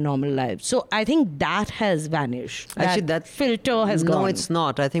did in their normal lives. So I think that has vanished. Actually, that filter has gone. No, it's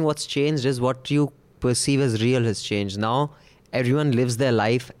not. I think what's changed is what you perceive as real has changed. Now, everyone lives their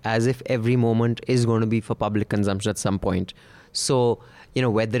life as if every moment is going to be for public consumption at some point. So,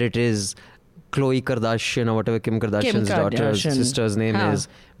 whether it is Khloe Kardashian or whatever Kim Kardashian's sister's name is,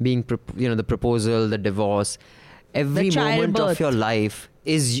 being, the proposal, the divorce, every moment of your life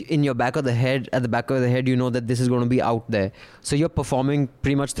is in your back of the head. At the back of the head, you know that this is going to be out there. So you're performing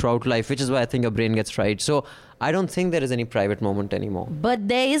pretty much throughout life, which is why I think your brain gets fried. So I don't think there is any private moment anymore. But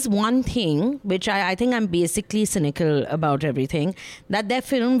there is one thing which I think I'm basically cynical about everything, that their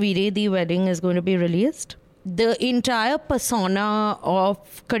film Veere Di Wedding is going to be released. The entire persona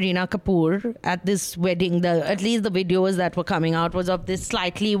of Kareena Kapoor at this wedding, at least the videos that were coming out, was of this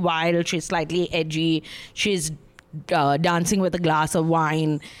slightly wild, she's slightly edgy, she's dancing with a glass of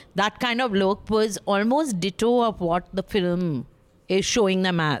wine. That kind of look was almost ditto of what the film is showing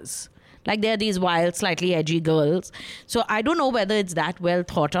them as. Like they're these wild, slightly edgy girls. So I don't know whether it's that well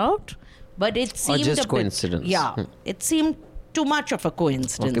thought out, but it seemed or just coincidence. It seemed too much of a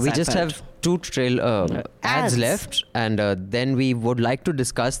coincidence. Okay, we just have two ads left, and then we would like to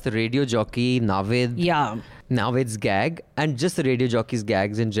discuss the radio jockey Navid. Navid's gag and just the radio jockey's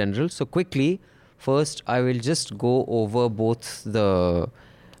gags in general. So quickly, first I will just go over both the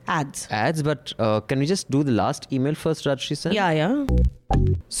ads, but can we just do the last email first, Rajshri Sen? Yeah.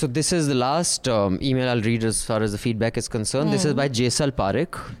 So this is the last email I'll read as far as the feedback is concerned. This is by Jaisal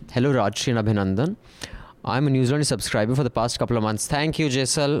Parekh. Hello Rajshri and Abhinandan. I'm a New Zealand subscriber for the past couple of months. Thank you,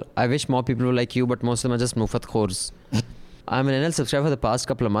 Jaisal. I wish more people were like you, but most of them are just Mufat Khors. I'm an NL subscriber for the past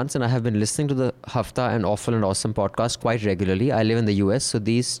couple of months and I have been listening to the Hafta and Awful and Awesome podcast quite regularly. I live in the US, so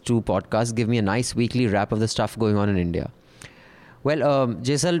these two podcasts give me a nice weekly wrap of the stuff going on in India. Well,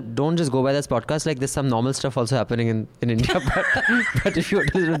 Jaisal, don't just go by this podcast. Like, there's some normal stuff also happening in India. But if you were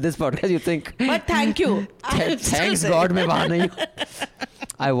to listen to this podcast, you think... But thank you. Thanks God, मैं वहाँ नहीं हूँ.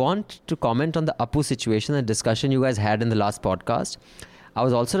 I want to comment on the Apu situation and discussion you guys had in the last podcast. I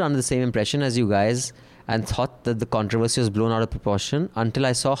was also under the same impression as you guys and thought that the controversy was blown out of proportion until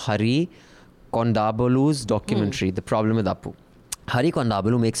I saw Hari Kondabalu's documentary, The Problem with Apu. Hari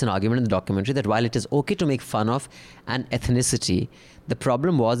Kondabalu makes an argument in the documentary that while it is okay to make fun of an ethnicity, the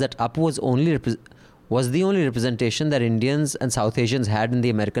problem was that Apu was the only representation that Indians and South Asians had in the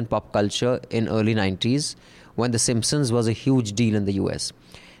American pop culture in early 90s when The Simpsons was a huge deal in the US.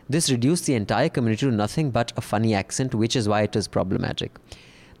 This reduced the entire community to nothing but a funny accent, which is why it is problematic.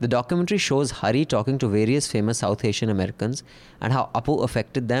 The documentary shows Hari talking to various famous South Asian Americans and how Apu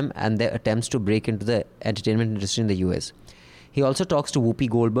affected them and their attempts to break into the entertainment industry in the US. He also talks to Whoopi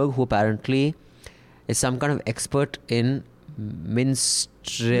Goldberg, who apparently is some kind of expert in minstrelsy.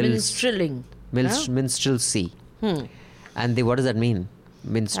 And what does that mean?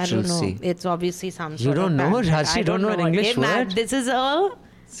 Minstrelsy. I don't know. It's obviously some sort You don't know? Rajshri, you don't know an English word? This is a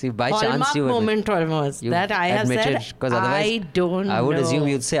hallmark moment almost that I have said. I don't know. I would assume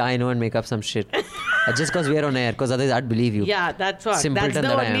you'd say I know and make up some shit. Just because we're on air, because otherwise I'd believe you. Yeah, that's what. That's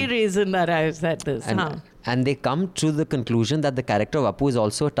the only reason that I've said this. And they come to the conclusion that the character of Apu is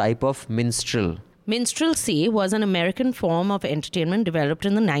also a type of minstrel. Minstrelsy was an American form of entertainment developed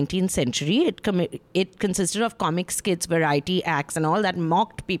in the 19th century. It consisted of comic skits, variety acts and all that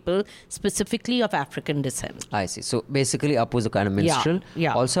mocked people specifically of African descent. I see. So basically Apu is a kind of minstrel.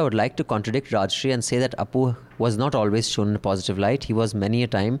 Yeah. Also, I would like to contradict Rajshri and say that Apu was not always shown in a positive light. He was many a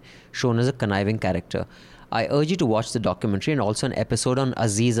time shown as a conniving character. I urge you to watch the documentary and also an episode on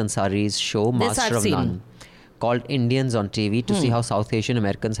Aziz Ansari's show, Master of None, called Indians on TV, to see how South Asian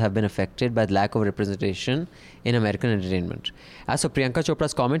Americans have been affected by the lack of representation in American entertainment. As for Priyanka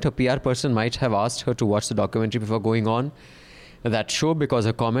Chopra's comment, her PR person might have asked her to watch the documentary before going on that show, because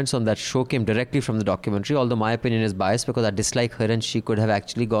her comments on that show came directly from the documentary, although my opinion is biased because I dislike her and she could have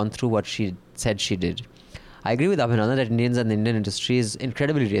actually gone through what she said she did. I agree with Abhinandan that Indians and the Indian industry is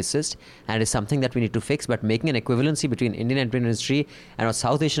incredibly racist and it is something that we need to fix, but making an equivalency between Indian entertainment industry and what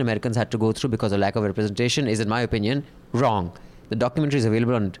South Asian Americans had to go through because of lack of representation is, in my opinion, wrong. The documentary is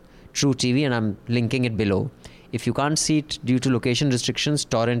available on True TV and I'm linking it below. If you can't see it due to location restrictions,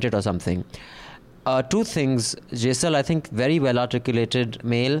 torrent it or something. Two things, Jaisal, I think very well articulated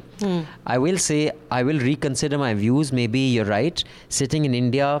male. I will say, I will reconsider my views. Maybe you're right. Sitting in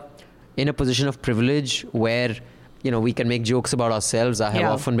India in a position of privilege where, we can make jokes about ourselves. I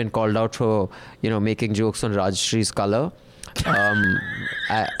have often been called out for, making jokes on Rajshree's color.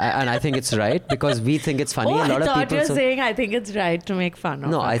 And I think it's right because we think it's funny. A lot of people you were saying I think it's right to make fun of.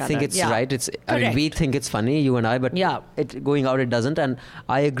 No, I think it's right. We think it's funny, you and I, but going out it doesn't. And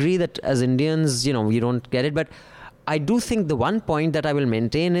I agree that as Indians, we don't get it. But I do think the one point that I will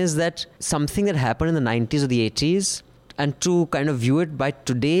maintain is that something that happened in the 90s or the 80s, and to kind of view it by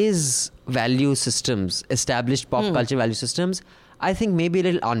today's value systems, established pop culture value systems, I think maybe a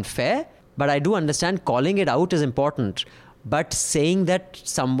little unfair. But I do understand calling it out is important. But saying that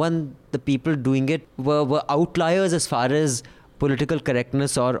the people doing it were outliers as far as political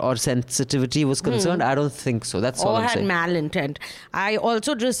correctness or sensitivity was concerned, I don't think so. That's all I'm saying. Or had malintent. I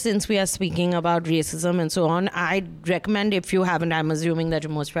also, just since we are speaking about racism and so on, I'd recommend, if you haven't, I'm assuming that you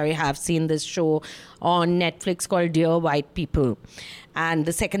most probably have seen this show on Netflix called Dear White People. And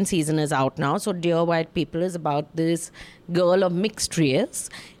the second season is out now. So Dear White People is about this girl of mixed race.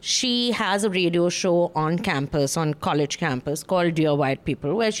 She has a radio show on campus, on college campus, called Dear White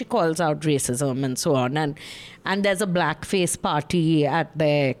People, where she calls out racism and so on. And there's a blackface party at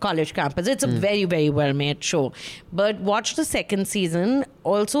the college campus. It's a very, very well-made show. But watch the second season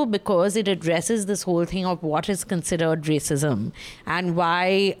also because it addresses this whole thing of what is considered racism and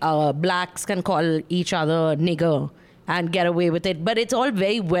why blacks can call each other nigger and get away with it. But it's all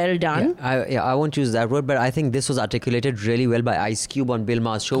very well done. I won't use that word, but I think this was articulated really well by Ice Cube on Bill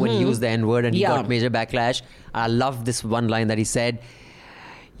Maher's show when he used the N-word and he got major backlash. I love this one line that he said,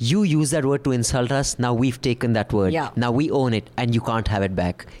 "You use that word to insult us, now we've taken that word. Now we own it and you can't have it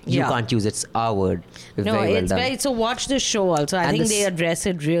back. You can't use it, it's our word." So watch this show also. I think they address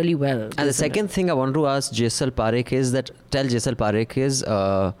it really well. And the second thing I want to ask Jaisal Parekh is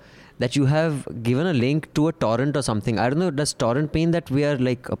that you have given a link to a torrent or something. I don't know, does torrent mean that we are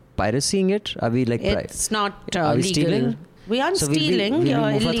like piracying it? Are we like... It's not are we legal. Stealing? We aren't stealing, you're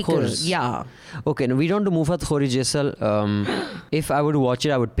illegal. Okay, now we don't do Mufat Khori, Jaisal. If I would watch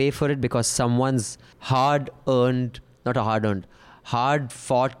it, I would pay for it because someone's hard-fought...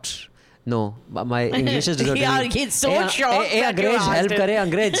 No, my English is deserted. He's so shocked. Angrez, help kare,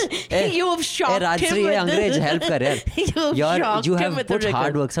 Angrez. You've shocked him with Angrez, help kare. You have put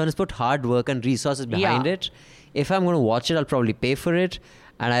hard work. Someone has put hard work and resources behind it. If I'm going to watch it, I'll probably pay for it.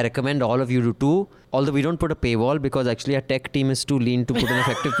 And I recommend all of you to too. Although we don't put a paywall because actually our tech team is too lean to put an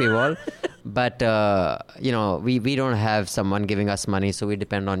effective paywall. But, we don't have someone giving us money, so we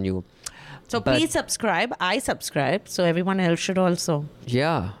depend on you. So please subscribe. I subscribe. So everyone else should also.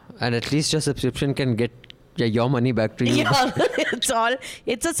 Yeah. And at least your subscription can get your money back to you.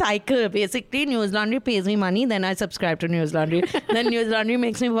 It's a cycle. Basically, News Laundry pays me money, then I subscribe to News Laundry. Then News Laundry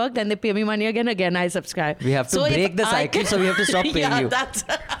makes me work, then they pay me money again I subscribe. We have to break the cycle, so we have to stop paying you. That's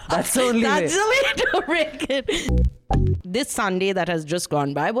the only way. That's the way to break it. This Sunday that has just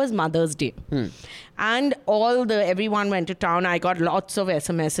gone by was Mother's Day. And everyone went to town. I got lots of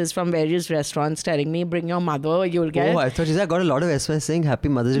SMSs from various restaurants telling me, bring your mother, you'll get... Oh, I thought I got a lot of SMS saying Happy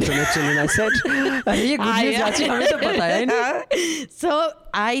Mother's Day from your children. I said, So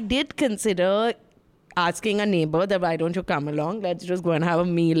I did consider asking a neighbor that why don't you come along? Let's just go and have a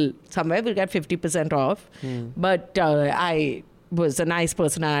meal somewhere. We'll get 50% off. But I was a nice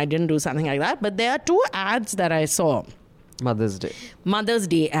person and I didn't do something like that. But there are two ads that I saw. Mother's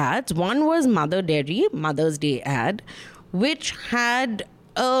Day ads. One was Mother Dairy, Mother's Day ad, which had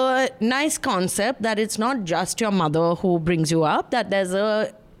a nice concept that it's not just your mother who brings you up, that there's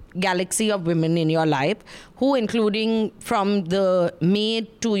a galaxy of women in your life who, including from the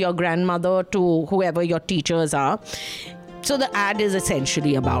maid to your grandmother to whoever your teachers are. So the ad is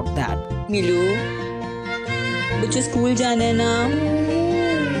essentially about that. Milu, bachcho school जाना है ना,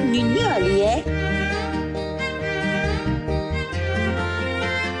 नींद आ रही है.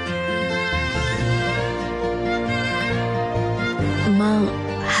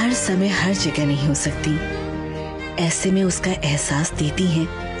 समय हर जगह नहीं हो सकती, ऐसे में उसका एहसास देती है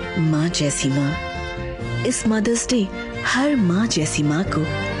माँ जैसी माँ। इस मदर्स डे हर माँ जैसी माँ को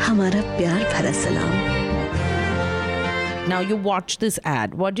हमारा प्यार भरा सलाम। Now you watched this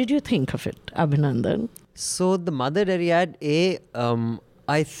ad. What did you think of it, Abhinandan? So the Mother Dairy ad,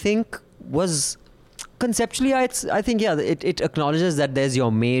 I think was conceptually, I think it acknowledges that there's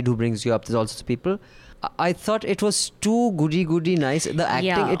your maid who brings you up. There's also people. I thought it was too goody nice. The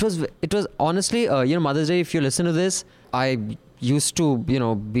acting, it was honestly, Mother's Day. If you listen to this, I used to,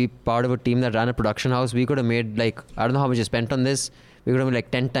 be part of a team that ran a production house. We could have made I don't know how much you spent on this. We could have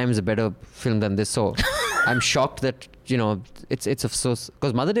made 10 times a better film than this. So I'm shocked that it's so,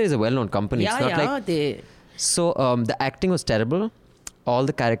 because Mother Day is a well-known company. Yeah, it's not So the acting was terrible. All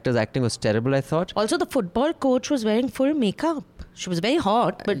the characters' acting was terrible, I thought. Also, the football coach was wearing full makeup. She was very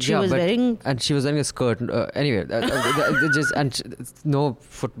hot, but she was wearing... And she was wearing a skirt. Anyway, no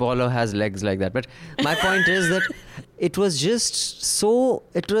footballer has legs like that. But my point is that it was just so...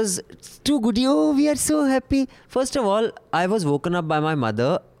 It was too goody. Oh, we are so happy. First of all, I was woken up by my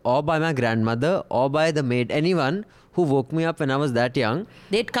mother or by my grandmother or by the maid. Anyone who woke me up when I was that young.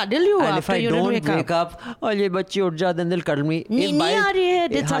 They'd cuddle you and after if I don't wake up, oh, ye bachchi uth ja, then they'll cuddle me.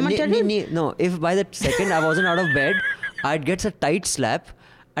 Did someone tell you? No, if by the second I wasn't out of bed, I'd get a tight slap,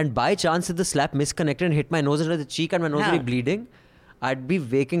 and by chance if the slap misconnected and hit my nose under the cheek and my nose would be bleeding, I'd be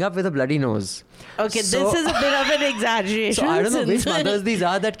waking up with a bloody nose. Okay, so, this is a bit of an exaggeration. So I don't know which mothers these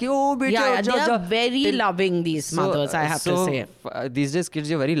are that they are very loving, these mothers, I have to say. These days kids,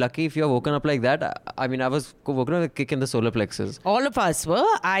 you're very lucky if you're woken up like that. I mean, I was woken up with a kick in the solar plexus. All of us were.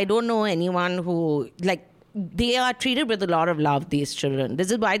 I don't know anyone who, they are treated with a lot of love, these children. This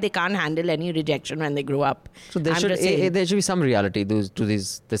is why they can't handle any rejection when they grow up. So there should be some reality to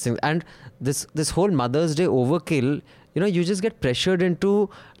these things. And this whole Mother's Day overkill, you just get pressured into,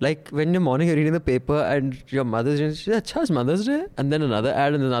 when in the morning you're reading the paper and your mother's doing, it's Mother's Day, and then another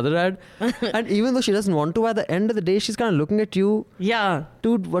ad and another ad. And even though she doesn't want to, at the end of the day, she's kind of looking at you. Yeah.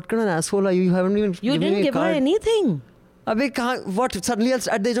 Dude, what kind of an asshole are you? You haven't even You didn't give her anything. What? Suddenly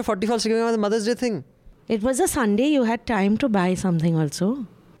at the age of 44, she's giving her the Mother's Day thing. It was a Sunday. You had time to buy something also.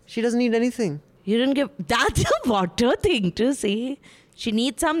 She doesn't need anything. You didn't give... That's a water thing to say. She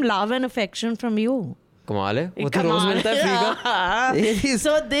needs some love and affection from you. कमाल है वो तो रोज मिलता है free का.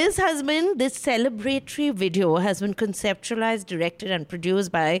 So this celebratory video has been conceptualized, directed and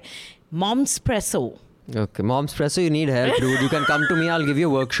produced by Momspresso. Okay, Momspresso, you need help, dude. You can come to me. I'll give you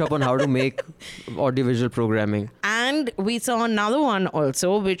a workshop on how to make audiovisual programming. And we saw another one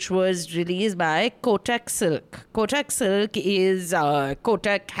also, which was released by Kotak Silk. Kotak Silk is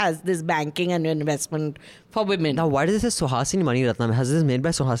Kotak has this banking and investment for women. Now, why does this say Suhasini Maniratnam? Has this made by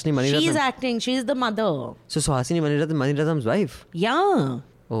Suhasini Maniratnam? She's acting. She's the mother. So Suhasini Maniratnam's wife? Yeah.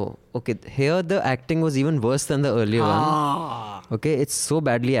 Oh, okay. Here the acting was even worse than the earlier one. Okay, it's so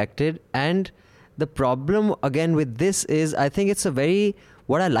badly acted. And the problem again with this is, I think it's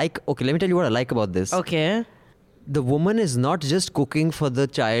what I like. Okay, let me tell you what I like about this. Okay. The woman is not just cooking for the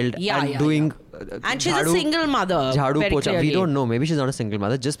child doing... and she's a single mother. Jhadu pocha. We don't know. Maybe she's not a single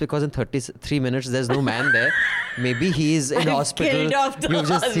mother. Just because in 33 minutes there's no man there. Maybe he's in hospital.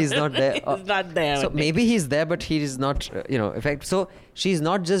 He's not there. He's not there. So maybe he's there, but he is not, effect. So she's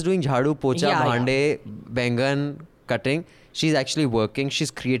not just doing jhadu pocha, bhande, bengan, cutting. She's actually working.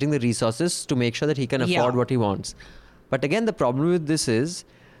 She's creating the resources to make sure that he can afford what he wants. But again, the problem with this is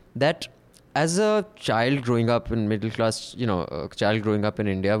that as a child growing up in middle class, a child growing up in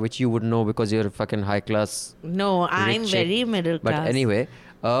India, which you would know because you're a fucking high class. No, I'm very middle class. But anyway,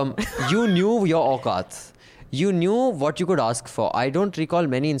 you knew your auqat. You knew what you could ask for. I don't recall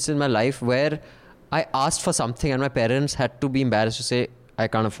many instances in my life where I asked for something and my parents had to be embarrassed to say, I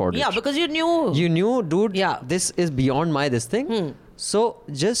can't afford it. Yeah, because you knew. You knew, dude, this is beyond this thing. So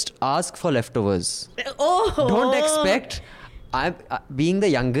just ask for leftovers. Don't expect... I'm being the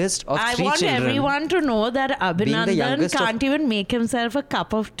youngest of 3 children. I want everyone to know that Abhinandan can't even make himself a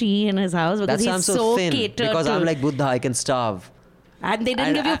cup of tea in his house because he's so thin, catered because to. I'm like Buddha, I can starve. And they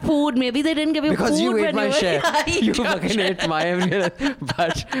didn't give you food. Maybe they didn't give you because food. Because you ate my share. You fucking ate my...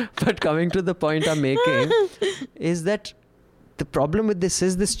 But coming to the point I'm making is that the problem with this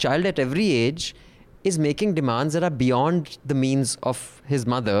is this child at every age is making demands that are beyond the means of his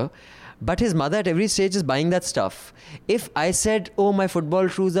mother. But his mother at every stage is buying that stuff. If I said, oh, my football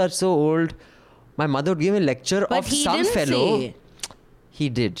shoes are so old, my mother would give me a lecture of some fellow. He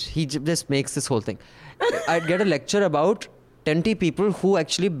did. He just makes this whole thing. I'd get a lecture about 20 people who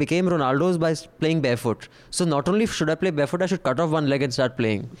actually became Ronaldos by playing barefoot. So not only should I play barefoot, I should cut off one leg and start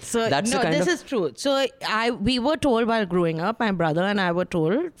playing. So this is true. So we were told while growing up, my brother and I were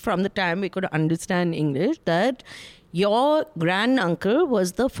told from the time we could understand English that your granduncle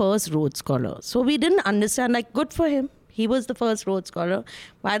was the first Rhodes Scholar. So we didn't understand, like, good for him. He was the first Rhodes Scholar.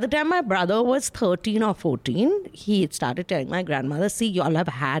 By the time my brother was 13 or 14, he started telling my grandmother, see, you all have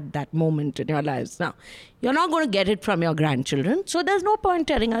had that moment in your lives now. You're not going to get it from your grandchildren. So there's no point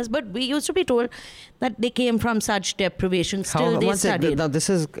telling us. But we used to be told that they came from such deprivation. Still, they studied. Now,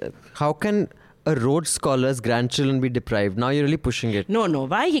 how can a Rhodes Scholar's grandchildren be deprived? Now you're really pushing it. No.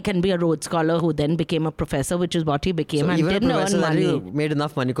 Why? He can be a Rhodes Scholar who then became a professor, which is what he became, and didn't earn money. Made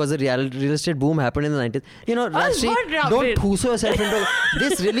enough money because the real estate boom happened in the 90s. You know, Rashmi, don't push yourself into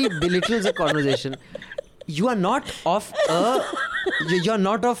this. Really belittles the conversation. You are not of you're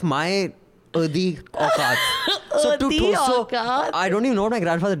not of my the auqat. So I don't even know what my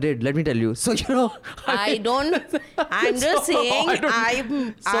grandfather did. Let me tell you. So I'm just saying.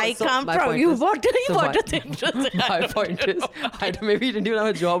 I come from you. What do think? My point is, maybe you didn't even have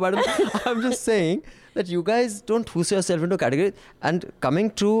a job. I don't know. I'm just saying that you guys don't push yourself into a category. And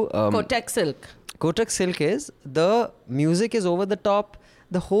coming to Kotak Silk. Kotak Silk is the music is over the top.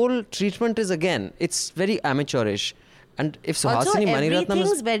 The whole treatment is it's very amateurish. And if Suhasini Maniratnam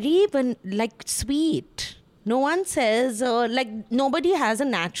everything's very sweet. No one says nobody has a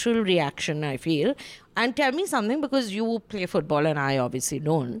natural reaction, I feel. And tell me something, because you play football and I obviously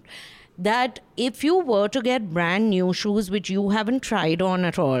don't, that if you were to get brand new shoes which you haven't tried on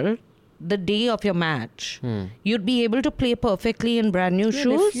at all the day of your match, you'd be able to play perfectly in brand new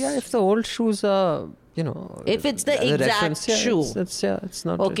shoes? If the old shoes are, if it's the exact shoe. It's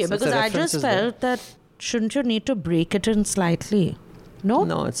not. Okay, because I just felt that shouldn't you need to break it in slightly? No?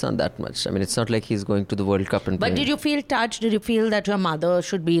 No, it's not that much. I mean, it's not like he's going to the World Cup and playing. But did you feel touched? Did you feel that your mother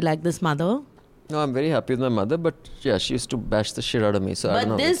should be like this mother? No, I'm very happy with my mother, but yeah, she used to bash the shit out of me. So I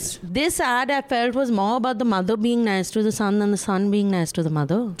don't know. But this ad I felt was more about the mother being nice to the son than the son being nice to the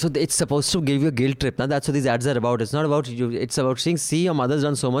mother. So it's supposed to give you a guilt trip. Now that's what these ads are about. It's not about you. It's about saying, see, your mother's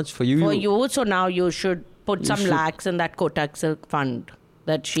done so much for you. So now you should put some lakhs in that Kotak Silk fund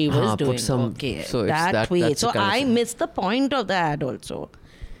that she was doing. Okay, so that way. So I missed the point of the ad also.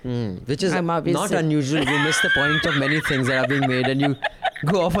 Which is not unusual. You miss the point of many things that are being made and you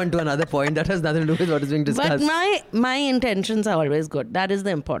go off onto another point that has nothing to do with what is being discussed. But my intentions are always good. That is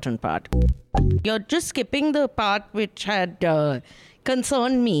the important part. You're just skipping the part which had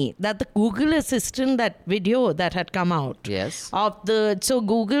concerned me, that the Google Assistant, that video that had come out. Yes. So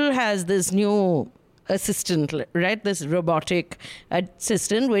Google has this new assistant, right? This robotic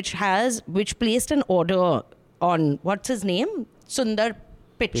assistant which placed an order on, what's his name? Sundar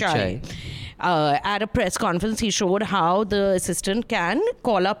Pichai. At a press conference, he showed how the assistant can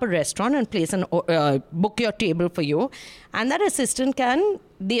call up a restaurant and place book your table for you. And that assistant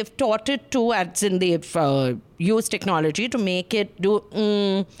they've taught it to, as in they've used technology to make it do,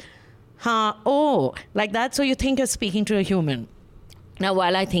 like that. So you think you're speaking to a human. Now,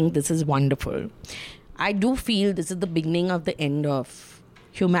 while I think this is wonderful, I do feel this is the beginning of the end of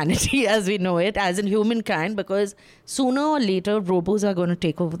humanity as we know it, as in humankind, because sooner or later robots are going to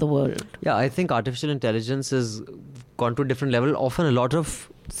take over the world. Yeah, I think artificial intelligence has gone to a different level. Often a lot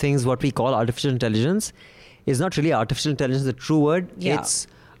of things what we call artificial intelligence is not really artificial intelligence, the true word. Yeah. It's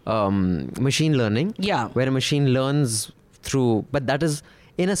machine learning, where a machine learns through, but that is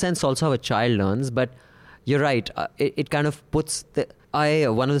in a sense also how a child learns. But you're right, it kind of puts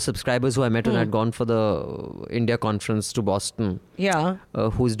one of the subscribers who I met when I had gone for the India conference to Boston,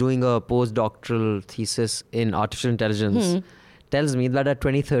 who's doing a postdoctoral thesis in artificial intelligence, tells me that at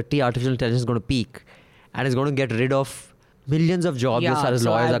 2030 artificial intelligence is going to peak and is going to get rid of millions of jobs as far as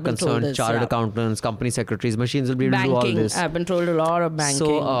lawyers are concerned, chartered accountants, company secretaries. Machines will be able to do all this. I've been told a lot of banking.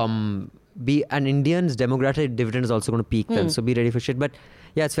 So an Indian's demographic dividend is also going to peak then, so be ready for shit. But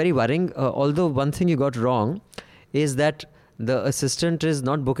yeah, it's very worrying. Although one thing you got wrong is that the assistant is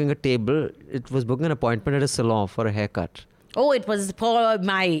not booking a table. It was booking an appointment at a salon for a haircut. Oh, it was for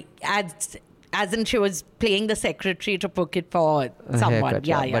my ads. As in she was playing the secretary to book it for someone.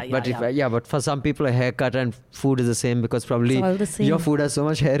 Haircut, but for some people a haircut and food is the same, because probably your food has so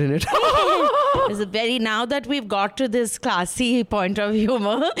much hair in it. Now that we've got to this classy point of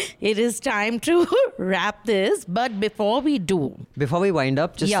humor, it is time to wrap this. But before we wind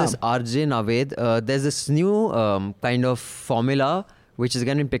up, just this RJ Naved, there's this new kind of formula which is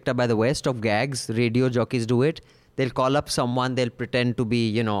getting picked up by the West of gags. Radio jockeys do it. They'll call up someone, they'll pretend to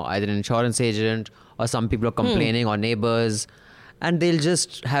be, either an insurance agent or some people are complaining or neighbors, and they'll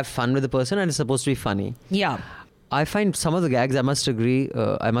just have fun with the person and it's supposed to be funny. Yeah. I find some of the gags, I must admit,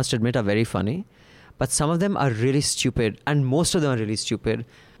 are very funny. But some of them are really stupid. And most of them are really stupid.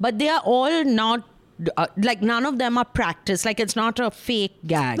 But they are all not, like none of them are practiced. Like it's not a fake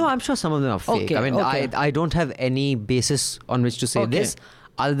gag. No, I'm sure some of them are fake. Okay, I mean, I don't have any basis on which to say this,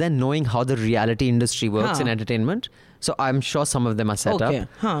 other than knowing how the reality industry works in entertainment. So I'm sure some of them are set up.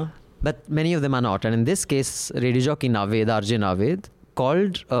 But many of them are not. And in this case, radio jockey Naved, RJ Naved,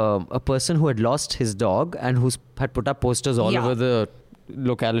 called a person who had lost his dog and who had put up posters all over the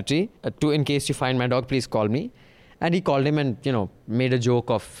locality to, in case you find my dog, please call me. And he called him and, made a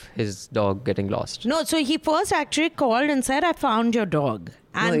joke of his dog getting lost. No, so he first actually called and said, I found your dog.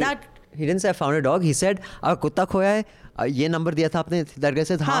 And he didn't say I found a dog. He said, kutta khoya hai. ये number दिया था आपने. That guy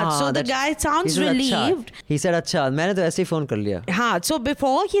said, so the guy sounds relieved. He said, अच्छा, मैंने तो ऐसे ही phone कर लिया. So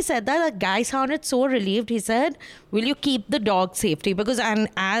before he said that, the guy sounded so relieved. He said, will you keep the dog safety? Because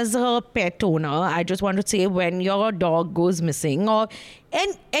as a pet owner, I just want to say, when your dog goes missing or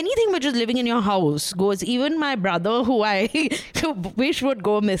anything which is living in your house goes, even my brother who I wish would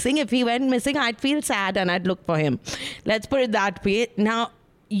go missing, if he went missing, I'd feel sad and I'd look for him. Let's put it that way. Now,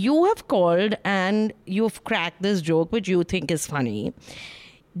 you have called and you've cracked this joke which you think is funny.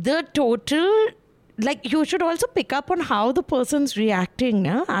 The total, you should also pick up on how the person's reacting.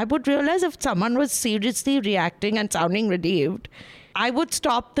 No? I would realize if someone was seriously reacting and sounding relieved, I would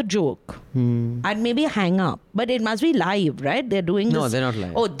stop the joke. I'd maybe hang up. But it must be live, right? They're doing this. No, they're not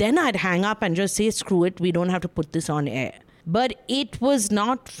live. Oh, then I'd hang up and just say, screw it, we don't have to put this on air. But it was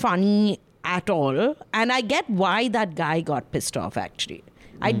not funny at all. And I get why that guy got pissed off, actually.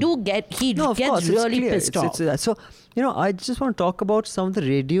 I do get, he gets really pissed off. So, I just want to talk about some of the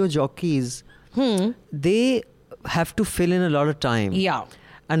radio jockeys. They have to fill in a lot of time. Yeah.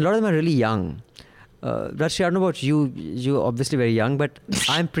 And a lot of them are really young. Rashmi, I don't know about you. You're obviously very young, but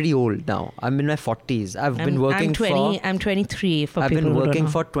I'm pretty old now. I'm in my 40s. I'm 23 for I've people been who working don't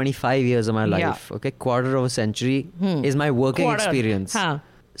know. for 25 years of my life. Okay, quarter of a century is my working experience.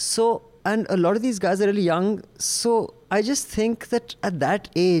 So, and a lot of these guys are really young. So I just think that at that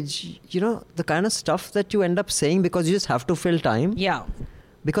age, the kind of stuff that you end up saying because you just have to fill time. Yeah.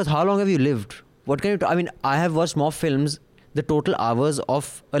 Because how long have you lived? What can you I mean, I have watched more films, the total hours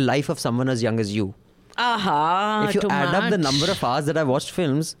of a life of someone as young as you. If you add up the number of hours that I've watched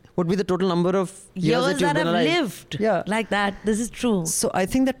films, would be the total number of years that I've lived. Yeah. Like that. This is true. So I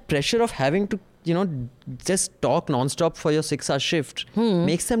think that pressure of having to, just talk non-stop for your 6-hour shift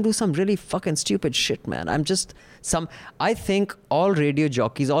makes them do some really fucking stupid shit, man. I think all radio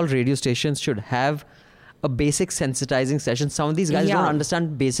jockeys, all radio stations should have a basic sensitizing session. Some of these guys don't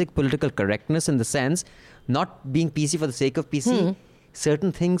understand basic political correctness in the sense, not being PC for the sake of PC.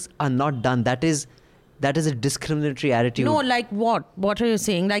 Certain things are not done. That is a discriminatory attitude. No, like what? What are you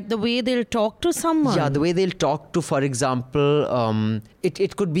saying? Like the way they'll talk to someone? Yeah, the way they'll talk to, for example,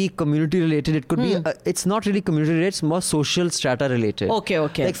 it could be community related. It could be, it's not really community related, it's more social strata related. Okay.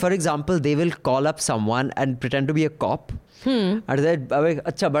 Like, for example, they will call up someone and pretend to be a cop. And they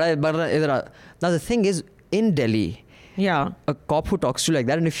now the thing is, in Delhi, a cop who talks to you like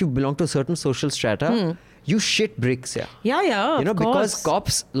that, and if you belong to a certain social strata, you shit bricks, because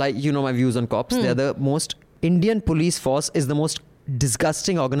cops, like, my views on cops, they're the most, Indian police force is the most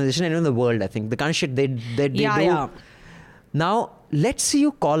disgusting organization in the world, I think. The kind of shit they do. Now, let's say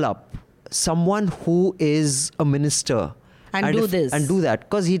you call up someone who is a minister and do this. And do that.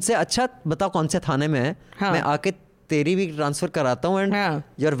 Because he'd say, अच्छा, बताओ कौन से थाने में है, मैं आके तेरी भी transfer कराता हूँ and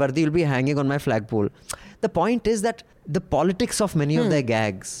your vardi will be hanging on my flagpole. The point is that the politics of many of their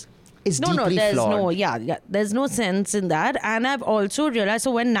gags is deeply flawed. There's no sense in that. And I've also realized,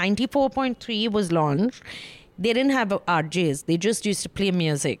 so when 94.3 was launched, they didn't have RJs. They just used to play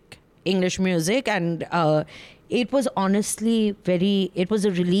music, English music. And it was honestly it was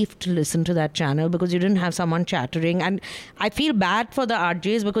a relief to listen to that channel because you didn't have someone chattering. And I feel bad for the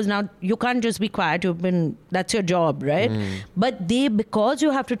RJs because now you can't just be quiet. That's your job, right? But because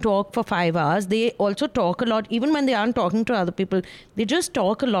you have to talk for 5 hours, they also talk a lot. Even when they aren't talking to other people, they just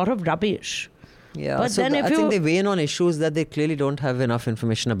talk a lot of rubbish. Yeah, but so I think they weigh in on issues that they clearly don't have enough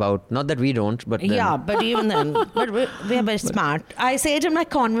information about. Not that we don't, but then. Yeah, but even then. But we're very smart. I say it in my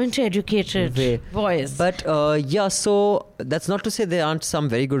convent-educated voice. But so that's not to say there aren't some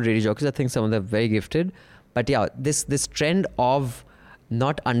very good radio jockeys. I think some of them are very gifted. But yeah, this trend of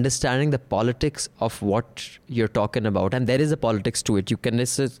not understanding the politics of what you're talking about, and there is a politics to it. You can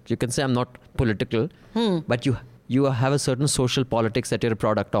say I'm not political, but you have a certain social politics that you're a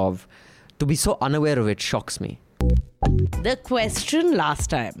product of. To be so unaware of it shocks me. The question last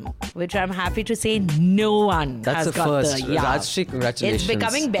time, which I'm happy to say no one That's has the got first. the yeah. Rajshri, congratulations. It's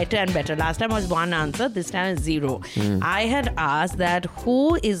becoming better and better. Last time was one answer, this time is 0. I had asked that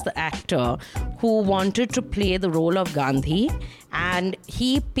who is the actor who wanted to play the role of Gandhi and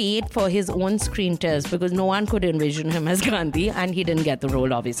he paid for his own screen test because no one could envision him as Gandhi, and he didn't get the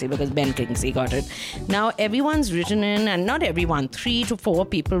role obviously because Ben Kingsley got it. Now everyone's written in, and not everyone, 3 to 4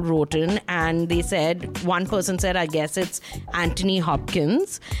 people wrote in, and they said, one person said, I guess it's Anthony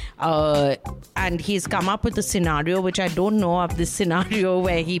Hopkins, and he's come up with a scenario which I don't know of, this scenario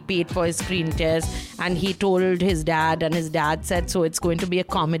where he paid for his screen test and he told his dad, and his dad said, so it's going to be a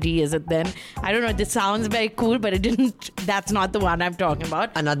comedy, is it then? I don't know, this sounds very cool, but it didn't, that's not the one I'm talking about.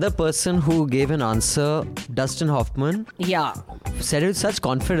 Another person who gave an answer, Dustin Hoffman, said it with such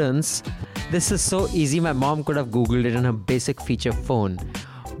confidence. This is so easy, my mom could have Googled it on her basic feature phone.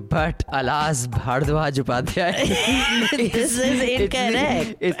 But alas, Bhardwaj Upadhyay. This is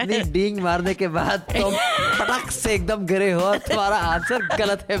incorrect. इतनी डींग मारने के बाद तुम पटक से एकदम गिरे हो और तुम्हारा आंसर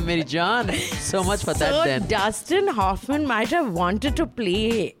गलत है मेरी जान. So much for that then. Dustin Hoffman might have wanted to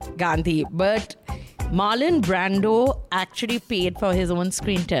play Gandhi, but Marlon Brando actually paid for his own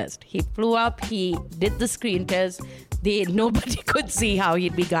screen test. He flew up, he did the screen test. Nobody could see how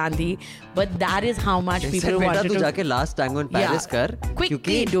he'd be Gandhi, but that is how much people wanted to. तू जाके last tango in Paris कर.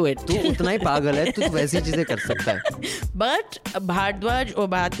 Quickly do it. तू उतना ही पागल है, तू वैसी चीजें कर सकता है. But Bhardwaj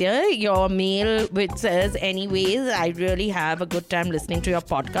Upadhyay, your mail which says, anyways, I really have a good time listening to your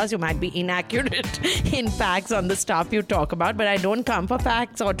podcast. You might be inaccurate in facts on the stuff you talk about, but I don't come for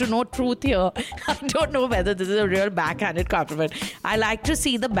facts or to know truth here. I don't know whether this is a real backhanded compliment. I like to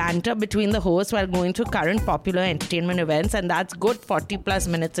see the banter between the hosts while going to current popular entertainment events, and that's good 40 plus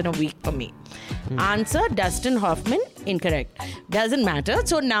minutes in a week for me. Answer, Dustin Hoffman, incorrect. Doesn't matter.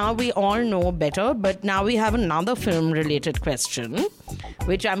 So now we all know better, but now we have another film related question,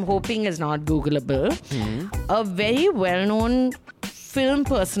 which I'm hoping is not Googleable. A very well-known film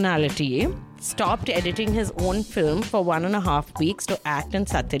personality stopped editing his own film for 1.5 weeks to act in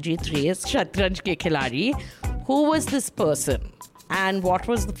Satyajit Ray's Shatranj Ke Khiladi. Who was this person? And what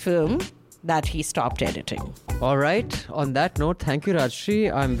was the film that he stopped editing? All right. On that note, thank you,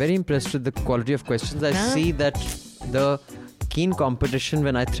 Rajshri. I'm very impressed with the quality of questions. I see that the keen competition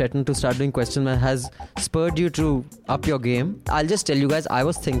when I threatened to start doing questions has spurred you to up your game. I'll just tell you guys, I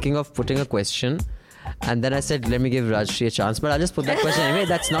was thinking of putting a question, and then I said, let me give Rajshri a chance. But I'll just put that question anyway.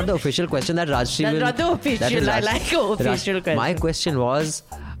 That's not the official question that Rajshri will... That's not the official. I like an official question. My question was,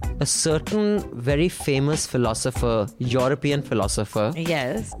 a certain very famous philosopher, European philosopher,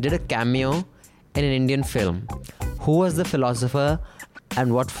 did a cameo in an Indian film. Who was the philosopher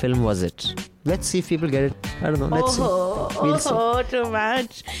and what film was it? Let's see if people get it. I don't know. Let's see. We'll see. Too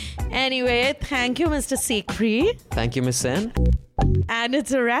much. Anyway, thank you, Mr. Sikri. Thank you, Miss Sen. And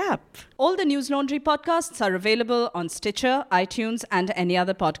it's a wrap. All the News Laundry podcasts are available on Stitcher, iTunes, and any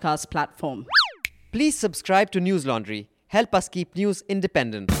other podcast platform. Please subscribe to News Laundry. Help us keep news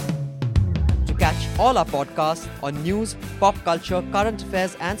independent. To catch all our podcasts on news, pop culture, current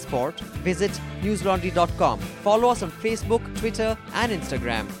affairs, and sport, visit newslaundry.com. Follow us on Facebook, Twitter, and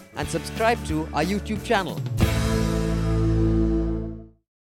Instagram, and subscribe to our YouTube channel.